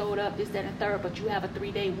never showed up, this, that, and third, but you have a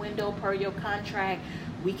 3-day window per your contract.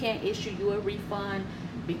 We can't issue you a refund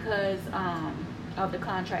because of the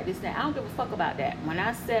contract, this, that. I don't give a fuck about that. When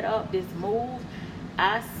I set up this move,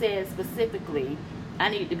 I said specifically I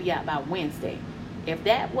need to be out by Wednesday. If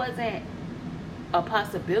that wasn't a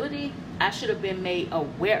possibility, I should have been made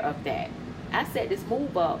aware of that. I set this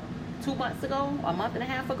move up 2 months ago, a month and a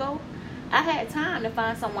half ago. I had time to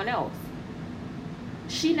find someone else.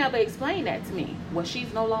 She never explained that to me. Well,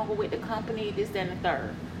 she's no longer with the company, this, that, and the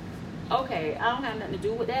third. Okay, I don't have nothing to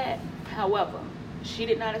do with that. However, she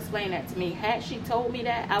did not explain that to me. Had she told me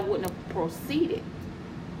that, I wouldn't have proceeded.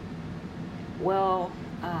 Well,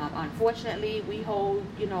 unfortunately, we hold,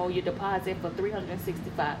 your deposit for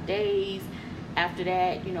 365 days. After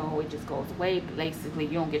that, it just goes away. Basically,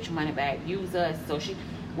 you don't get your money back. Use us. So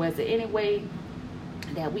was there any way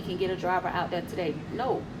that we can get a driver out there today?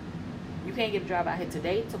 No. You can't get a driver out here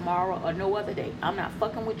today, tomorrow, or no other day. I'm not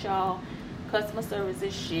fucking with y'all. Customer service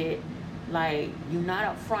is shit. Like, you're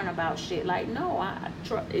not upfront about shit. Like, no,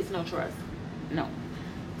 it's no trust. No.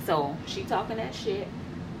 So, she talking that shit.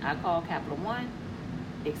 I called Capital One,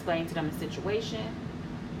 explained to them the situation.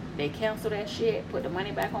 They canceled that shit, put the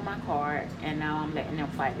money back on my card, and now I'm letting them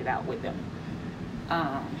fight it out with them.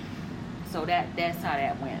 So that's how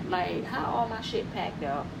that went. Like, how all my shit packed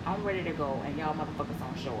up, I'm ready to go, and y'all motherfuckers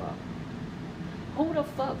don't show up. Who the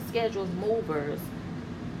fuck schedules movers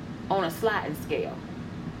on a sliding scale?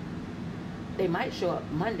 They might show up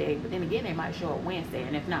Monday, but then again, they might show up Wednesday,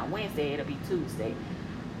 and if not Wednesday, it'll be Tuesday.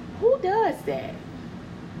 Who does that?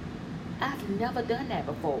 I've never done that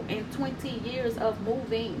before in 20 years of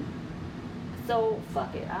moving. So,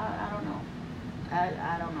 fuck it. I don't know.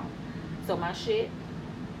 I don't know. So, my shit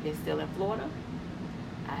is still in Florida.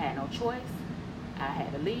 I had no choice. I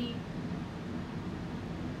had to leave.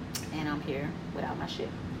 And I'm here without my shit.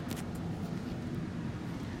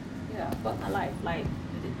 Yeah, fuck my life. Like,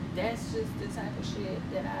 that's just the type of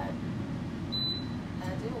shit that I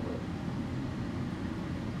deal with.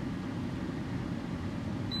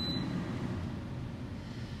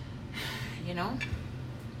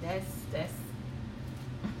 That's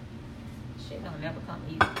shit don't never come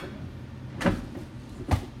easy to me.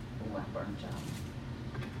 Ooh, I burned y'all.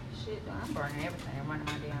 Shit, I'm burning everything. I'm running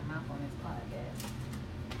my damn mouth on this podcast.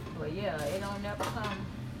 But yeah, it don't never come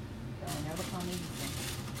easy.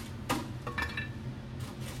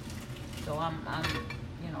 So I'm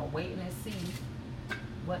waiting to see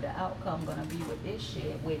what the outcome gonna be with this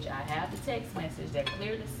shit, which I have the text message that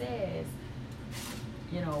clearly says,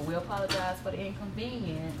 we apologize for the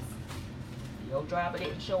inconvenience. Your driver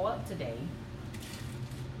didn't show up today.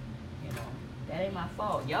 That ain't my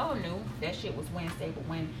fault. Y'all knew that shit was Wednesday, but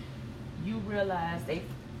when you realize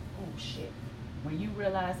when you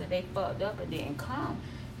realize that they fucked up and didn't come,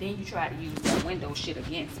 then you try to use that window shit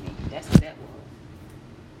against me. That's what that was.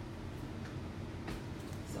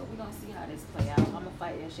 So we're gonna see how this play out. I'm gonna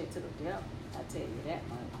fight that shit to the death. I tell you that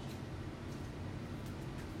much.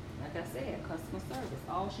 Like I said, customer service.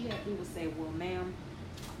 All she had to do was say, well, ma'am,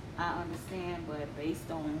 I understand, but based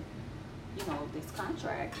on, this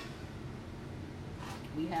contract,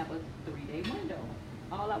 we have a 3-day window.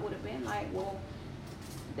 All I would have been like, well,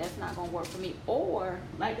 that's not going to work for me. Or,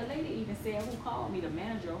 like the lady even said, who called me, the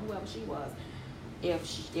manager or whoever she was,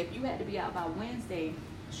 if you had to be out by Wednesday,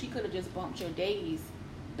 she could have just bumped your days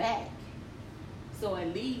back. So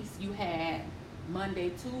at least you had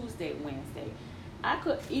Monday, Tuesday, Wednesday. I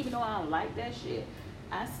could, even though I don't like that shit,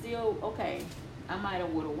 I still, I might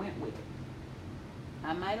have would have went with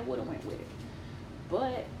it.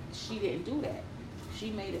 But she didn't do that. She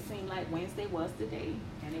made it seem like Wednesday was the day,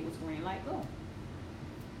 and it was green light, go.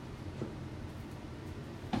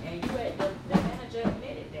 And the manager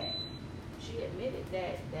admitted that. She admitted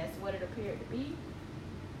that that's what it appeared to be.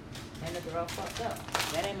 And the girl fucked up.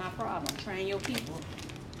 That ain't my problem. Train your people.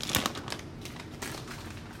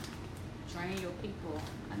 Train your people.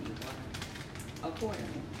 I need water.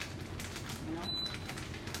 Accordingly.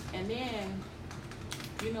 And then,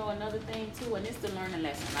 another thing too, and it's the learning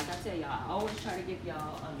lesson. Like I tell y'all, I always try to give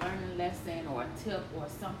y'all a learning lesson or a tip or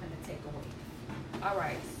something to take away.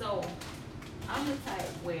 Alright, so I'm the type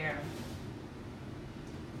where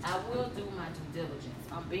I will do my due diligence.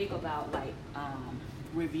 I'm big about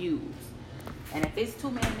reviews. And if it's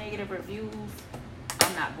too many negative reviews,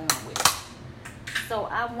 I'm not going with it. So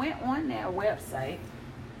I went on their website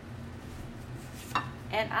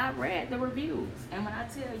and I read the reviews. And when I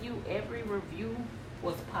tell you every review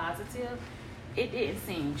was positive, it didn't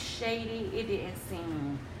seem shady. It didn't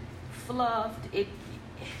seem fluffed.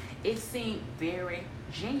 It seemed very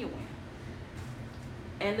genuine.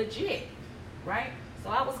 and legit, right? So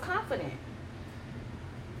I was confident.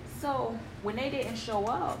 So when they didn't show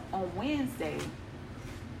up on Wednesday,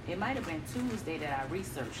 it might have been Tuesday that I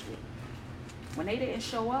researched it. When they didn't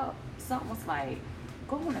show up, something was like,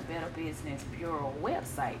 go on the Better Business Bureau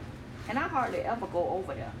website. And I hardly ever go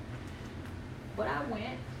over there. But I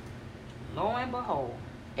went, lo and behold,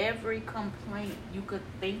 every complaint you could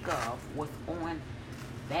think of was on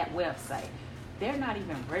that website. They're not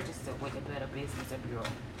even registered with the Better Business Bureau.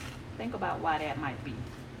 Think about why that might be.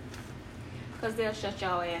 Because they'll shut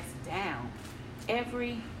y'all ass down.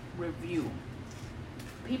 Every review,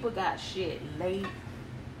 people got shit late.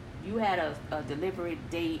 You had a delivery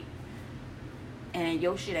date and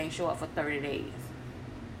your shit ain't show up for 30 days.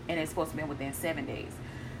 And it's supposed to be within 7 days.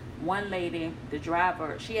 One lady, the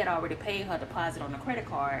driver, she had already paid her deposit on the credit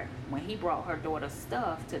card. When he brought her daughter's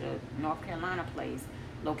stuff to the North Carolina place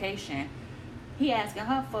location, he asking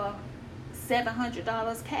her for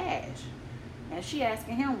 $700 cash. And she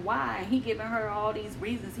asking him why. He giving her all these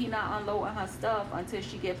reasons he not unloading her stuff until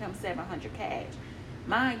she give him $700 cash.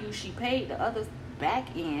 Mind you, she paid the other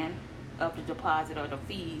back end of the deposit or the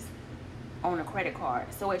fees on a credit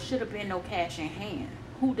card. So it should have been no cash in hand.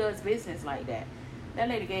 Who does business like that? That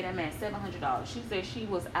lady gave that man $700. She said she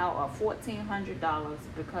was out of $1,400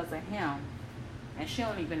 because of him. And she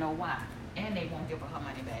don't even know why. And they won't give her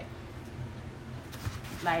money back.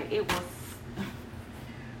 Like, it was...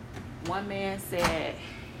 One man said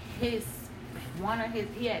he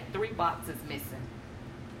had 3 boxes missing.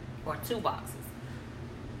 Or 2 boxes.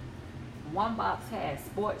 One box had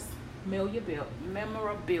sports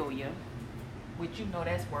memorabilia, which you know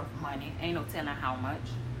that's worth money. Ain't no telling how much.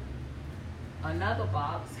 Another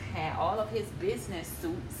box had all of his business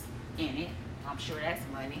suits in it. I'm sure that's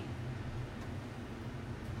money.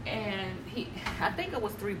 And I think it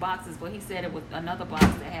was 3 boxes, but he said it was another box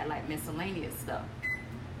that had like miscellaneous stuff.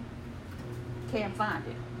 Can't find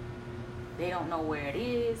it. They don't know where it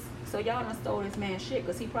is. So y'all done stole this man's shit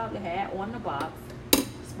because he probably had on the box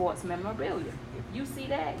sports memorabilia. If you see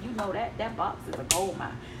that, you know that box is a gold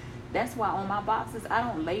mine. That's why on my boxes, I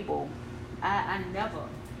don't label. I never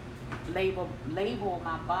label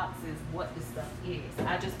my boxes what the stuff is.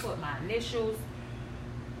 I just put my initials,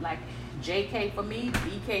 like JK for me,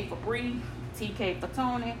 BK for Bree, TK for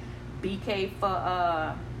Tony, BK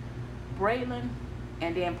for Braylon,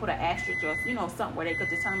 and then put an asterisk or, you know, something where they could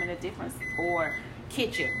determine the difference. Or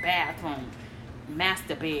kitchen, bathroom,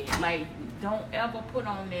 master bed. Like, don't ever put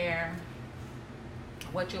on there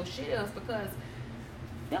what your shit is, because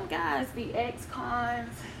them guys be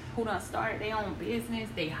ex-cons who done started their own business.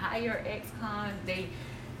 They hire ex-cons.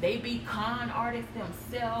 They be con artists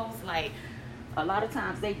themselves. Like, a lot of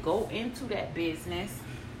times they go into that business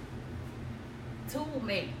to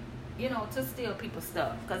make, you know, to steal people's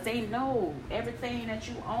stuff, because they know everything that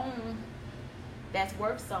you own that's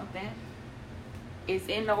worth something is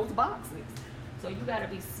in those boxes. So you got to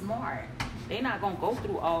be smart. They're not going to go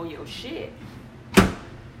through all your shit.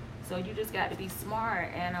 So you just got to be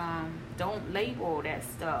smart and don't label that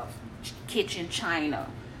stuff. Kitchen china,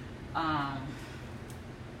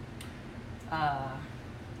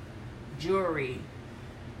 jewelry.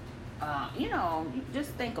 You know,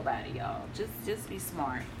 just think about it, y'all. Just be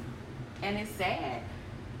smart. And it's sad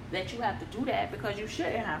that you have to do that, because you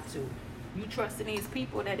shouldn't have to. You trust in these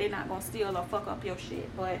people that they're not going to steal or fuck up your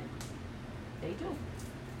shit, but they do.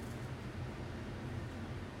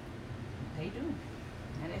 They do.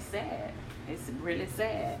 And it's sad. It's really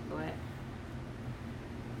sad, but it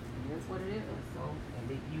is what it is. So,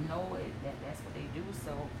 you know it, that's what they do.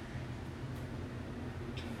 So,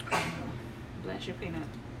 bless your peanut.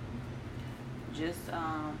 Just,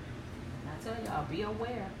 I tell y'all, be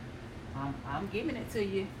aware. I'm giving it to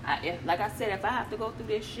you. Like I said, if I have to go through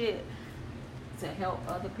this shit to help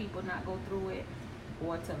other people not go through it,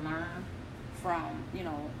 or to learn from, you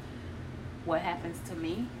know, what happens to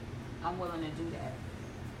me, I'm willing to do that.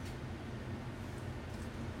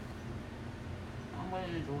 I'm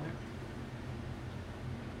willing to do it.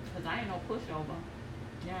 Because I ain't no pushover.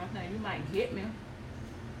 You know what I'm saying? You might get me,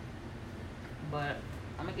 but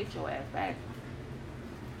I'm going to get your ass back.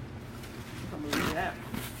 You can believe that.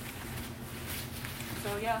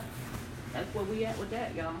 So, yeah, that's where we at with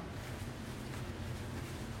that, y'all.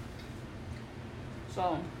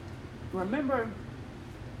 So, remember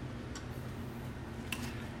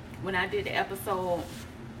when I did the episode,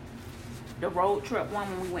 the road trip one,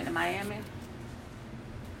 when we went to Miami?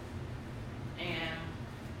 And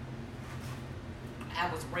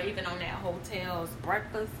I was raving on that hotel's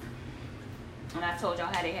breakfast. And I told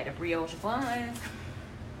y'all how they had the brioche buns.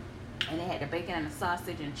 And they had the bacon and the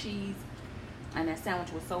sausage and cheese. And that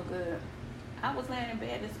sandwich was so good. I was laying in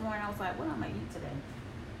bed this morning. I was like, what am I gonna eat today?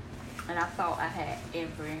 And I thought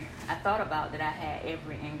about that I had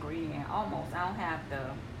every ingredient almost. I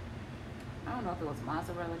don't know if it was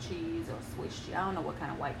mozzarella cheese or Swiss cheese. I don't know what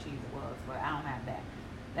kind of white cheese it was, but I don't have that.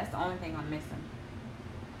 That's the only thing I'm missing.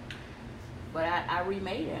 But I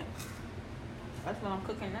remade it. That's what I'm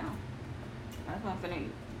cooking now. That's what I'm finna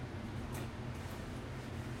eat.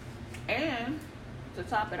 And to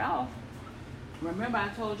top it off, remember I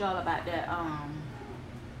told y'all about that on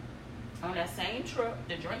that same trip,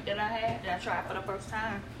 the drink that I tried for the first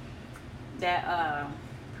time, that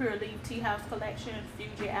Pure Leaf Tea House Collection,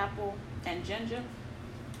 Fuji Apple and Ginger.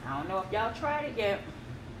 I don't know if y'all tried it yet,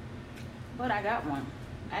 but I got one.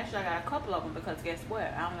 Actually, I got a couple of them because guess what?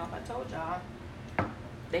 I don't know if I told y'all.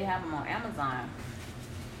 They have them on Amazon.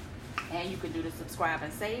 And you can do the subscribe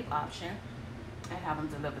and save option and have them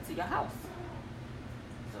delivered to your house.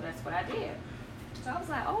 So that's what I did. So I was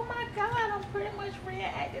like, oh my God, I'm pretty much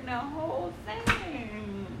reenacting the whole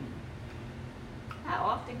thing. How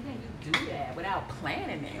often can you do that without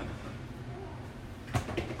planning it?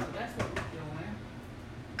 So that's what we're doing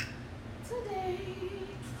today.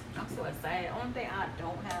 I'm so excited. Only thing I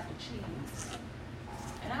don't have the cheese.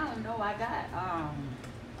 And I don't know, I got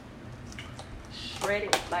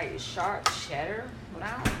shredded like sharp cheddar, but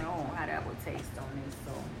I don't know how that would taste on this,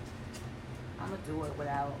 so I'm gonna do it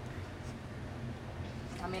without.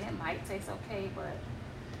 I mean, it might taste okay, but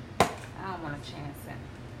I don't want to chance it.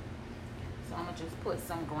 So I'm gonna just put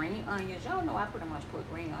some green onions. Y'all know I pretty much put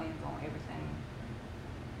green onions on everything.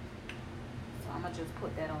 So I'm gonna just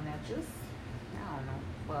put that on there, just I don't know,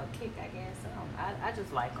 for a kick, I guess. I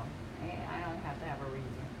just like them, and I don't have to have a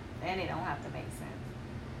reason, and it don't have to make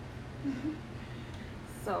sense.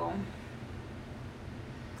 So I'm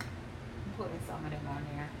putting some of them on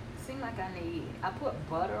there. Seem like I put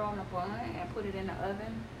butter on the bun and put it in the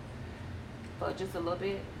oven for just a little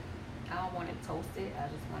bit. I don't want it toasted. I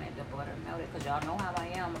just wanted the butter melted because y'all know how I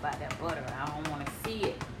am about that butter. I don't want to see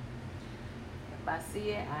it. If I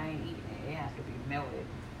see it, I ain't eating it. It has to be melted.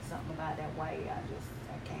 Something about that white,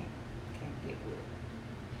 I can't get with it.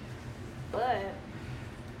 But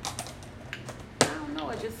I don't know.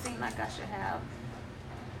 It just seemed like I should have.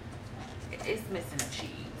 It's missing a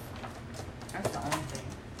cheese. That's the only thing.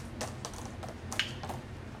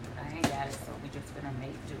 But I ain't got it, so we just gonna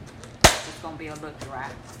make do. It's gonna be a little dry.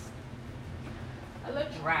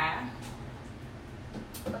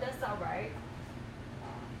 But that's alright.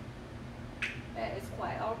 That is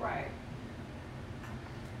quite alright.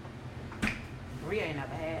 Bria ain't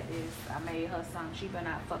never had this. I made her some. She better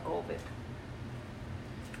not fuck over it.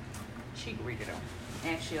 She can read it on.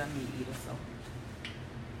 And she a meat eater, so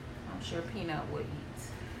I'm sure Peanut would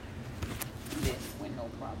eat this with no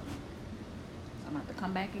problem. I'm about to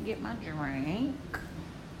come back and get my drink.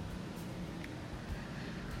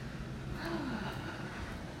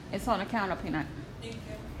 It's on the counter, Peanut. Thank you.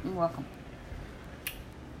 You're welcome.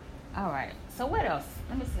 Alright, so what else?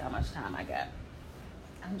 Let me see how much time I got.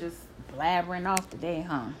 I'm just blabbering off today,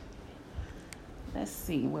 huh? Let's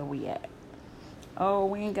see where we at. Oh,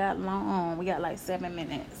 we ain't got long. We got like 7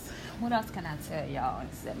 minutes. What else can I tell y'all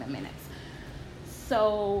in 7 minutes?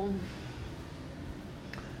 So,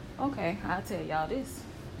 okay, I'll tell y'all this.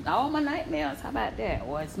 All my nightmares, how about that?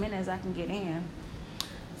 Or as many as I can get in.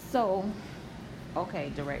 So,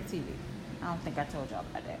 okay, DirecTV. I don't think I told y'all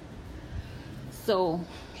about that. So,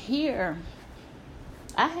 here,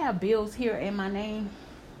 I have bills here in my name.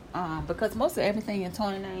 Because most of everything in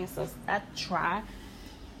Tony's name, so I try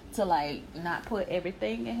to like not put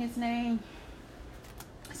everything in his name,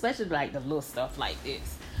 especially like the little stuff like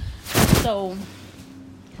this. So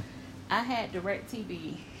I had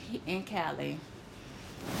DirecTV in Cali,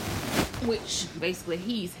 which basically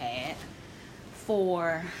he's had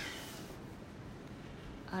for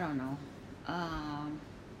I don't know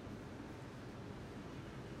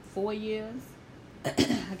 4 years.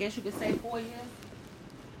 I guess you could say 4 years.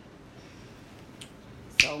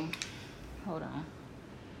 So, hold on.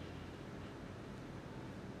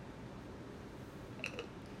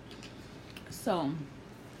 So,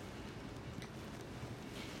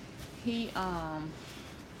 he,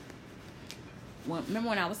 remember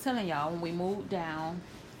when I was telling y'all when we moved down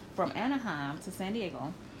from Anaheim to San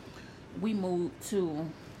Diego, we moved to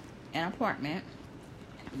an apartment,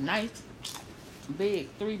 nice, big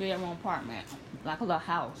 3-bedroom apartment, like a little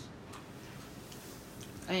house.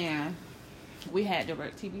 And we had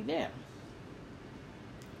DirecTV there.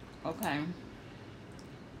 Okay.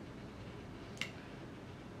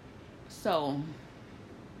 So,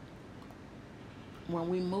 when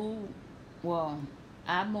we moved, well,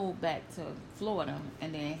 I moved back to Florida,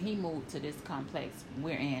 and then he moved to this complex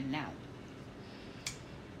we're in now.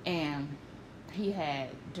 and he had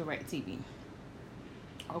DirecTV.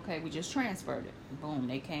 Okay, we just transferred it. Boom,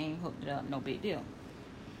 they came, hooked it up, no big deal.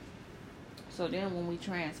 So then when we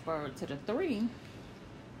transferred to the 3,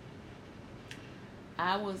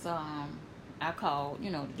 I was I called,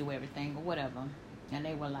 to do everything or whatever. And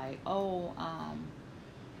they were like, "Oh,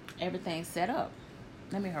 everything's set up."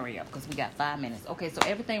 Let me hurry up because we got 5 minutes. Okay, so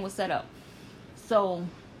everything was set up. So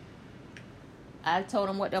I told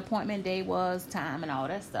them what the appointment day was, time, and all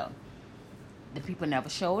that stuff. The people never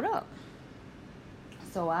showed up.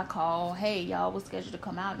 So I called, "Hey, y'all was scheduled to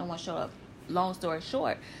come out. No one showed up." Long story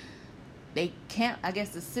short, they can't. I guess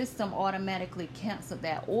the system automatically canceled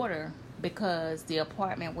that order because the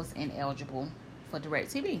apartment was ineligible for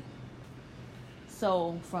DirecTV.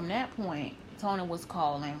 So from that point, Tony was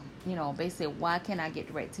calling, basically, why can't I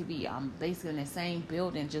get DirecTV? I'm basically in the same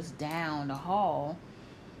building just down the hall,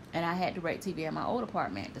 and I had DirecTV in my old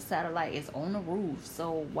apartment. The satellite is on the roof,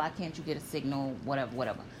 so why can't you get a signal,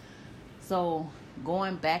 whatever. So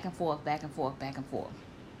going back and forth. So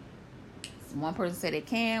one person said they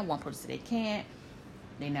can, one person said they can't.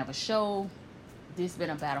 They never show. This has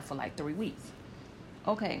been a battle for like 3 weeks.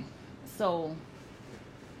 Okay, so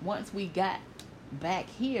once we got back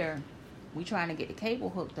here, we trying to get the cable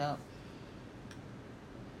hooked up.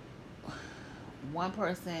 One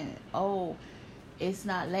person, it's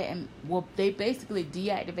not letting. Well, they basically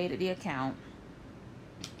deactivated the account,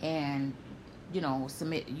 and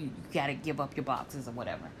submit. You gotta give up your boxes or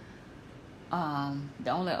whatever. The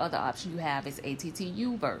only other option you have is AT&T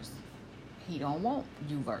Uverse. He don't want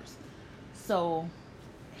Uverse, so.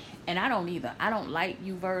 And I don't either. I don't like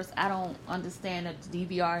Uverse. I don't understand the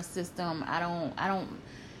DVR system. I don't,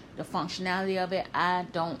 the functionality of it. I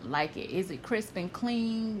don't like it. Is it crisp and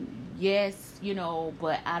clean? Yes,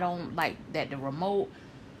 but I don't like that the remote,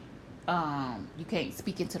 you can't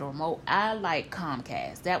speak into the remote. I like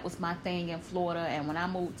Comcast. That was my thing in Florida. And when I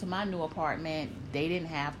moved to my new apartment, they didn't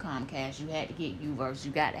have Comcast. You had to get Uverse.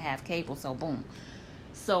 You got to have cable. So boom.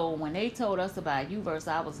 So when they told us about Uverse,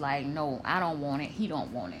 I was like, no, I don't want it. He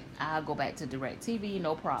don't want it. I'll go back to DirecTV,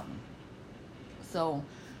 no problem. So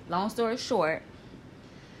long story short,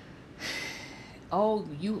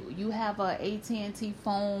 you have a AT&T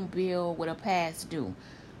phone bill with a past due.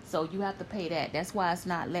 So you have to pay that. That's why it's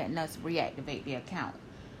not letting us reactivate the account.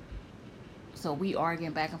 So we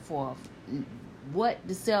arguing back and forth. What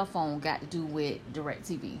the cell phone got to do with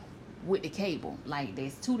DirecTV? With the cable, like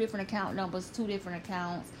there's 2 different account numbers, 2 different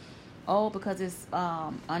accounts, because it's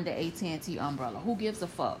under AT&T umbrella. Who gives a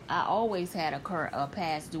fuck? I always had a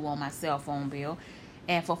past due on my cell phone bill,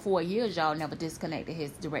 and for 4 years y'all never disconnected his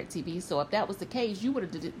DirecTV. So if that was the case, you would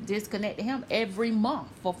have disconnected him every month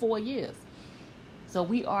for 4 years. So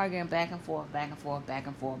we arguing back and forth.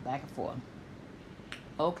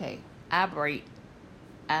 Okay, I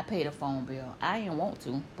paid a phone bill. I didn't want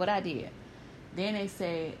to, but I did. Then they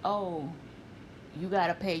say, you got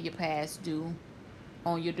to pay your past due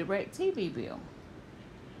on your DirecTV bill.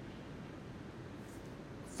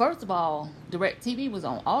 First of all, DirecTV was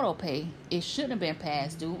on auto pay. It shouldn't have been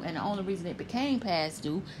past due. And the only reason it became past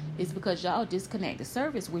due is because y'all disconnect the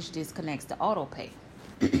service, which disconnects the auto pay.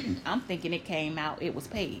 I'm thinking it came out, it was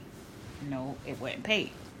paid. No, it wasn't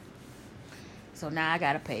paid. So now I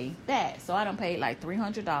got to pay that. So I done paid like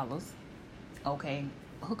 $300. Okay,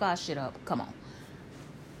 hook our shit up. Come on.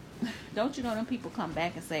 Don't you know them people come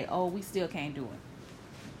back and say, we still can't do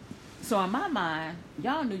it. So in my mind,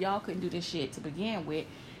 y'all knew y'all couldn't do this shit to begin with.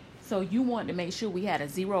 So you wanted to make sure we had a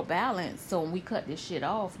zero balance. So when we cut this shit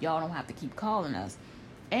off, y'all don't have to keep calling us.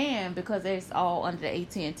 And because it's all under the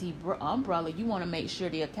AT&T umbrella, you want to make sure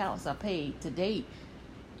the accounts are paid to date.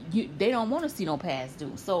 They don't want to see no past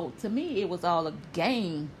due. So to me, it was all a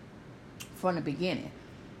game from the beginning.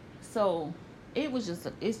 So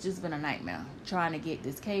it's just been a nightmare trying to get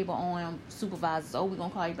this cable on. Supervisors, we're going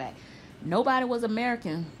to call you back. Nobody was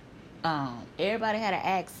American. Everybody had an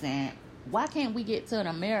accent. Why can't we get to an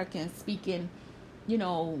American speaking,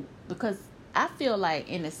 because I feel like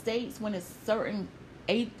in the States, when it's certain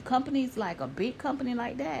companies, like a big company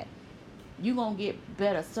like that, you're going to get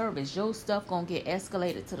better service. Your stuff going to get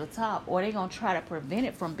escalated to the top, or they're going to try to prevent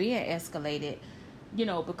it from being escalated,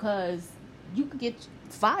 because you could get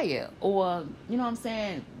fired or,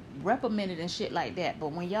 reprimanded and shit like that.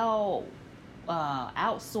 But when y'all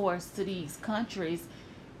outsource to these countries,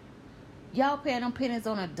 y'all paying them pennies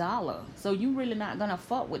on a dollar. So you really not going to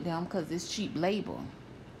fuck with them because it's cheap labor.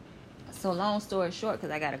 So long story short,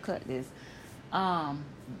 because I got to cut this,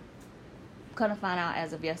 couldn't find out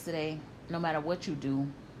as of yesterday, no matter what you do,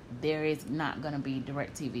 there is not going to be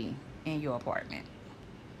DirecTV in your apartment.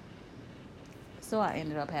 So I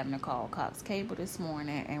ended up having to call Cox Cable this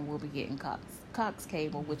morning, and we'll be getting Cox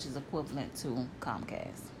Cable, which is equivalent to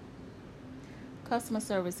Comcast. Customer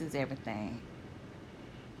service is everything.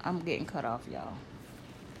 I'm getting cut off, y'all.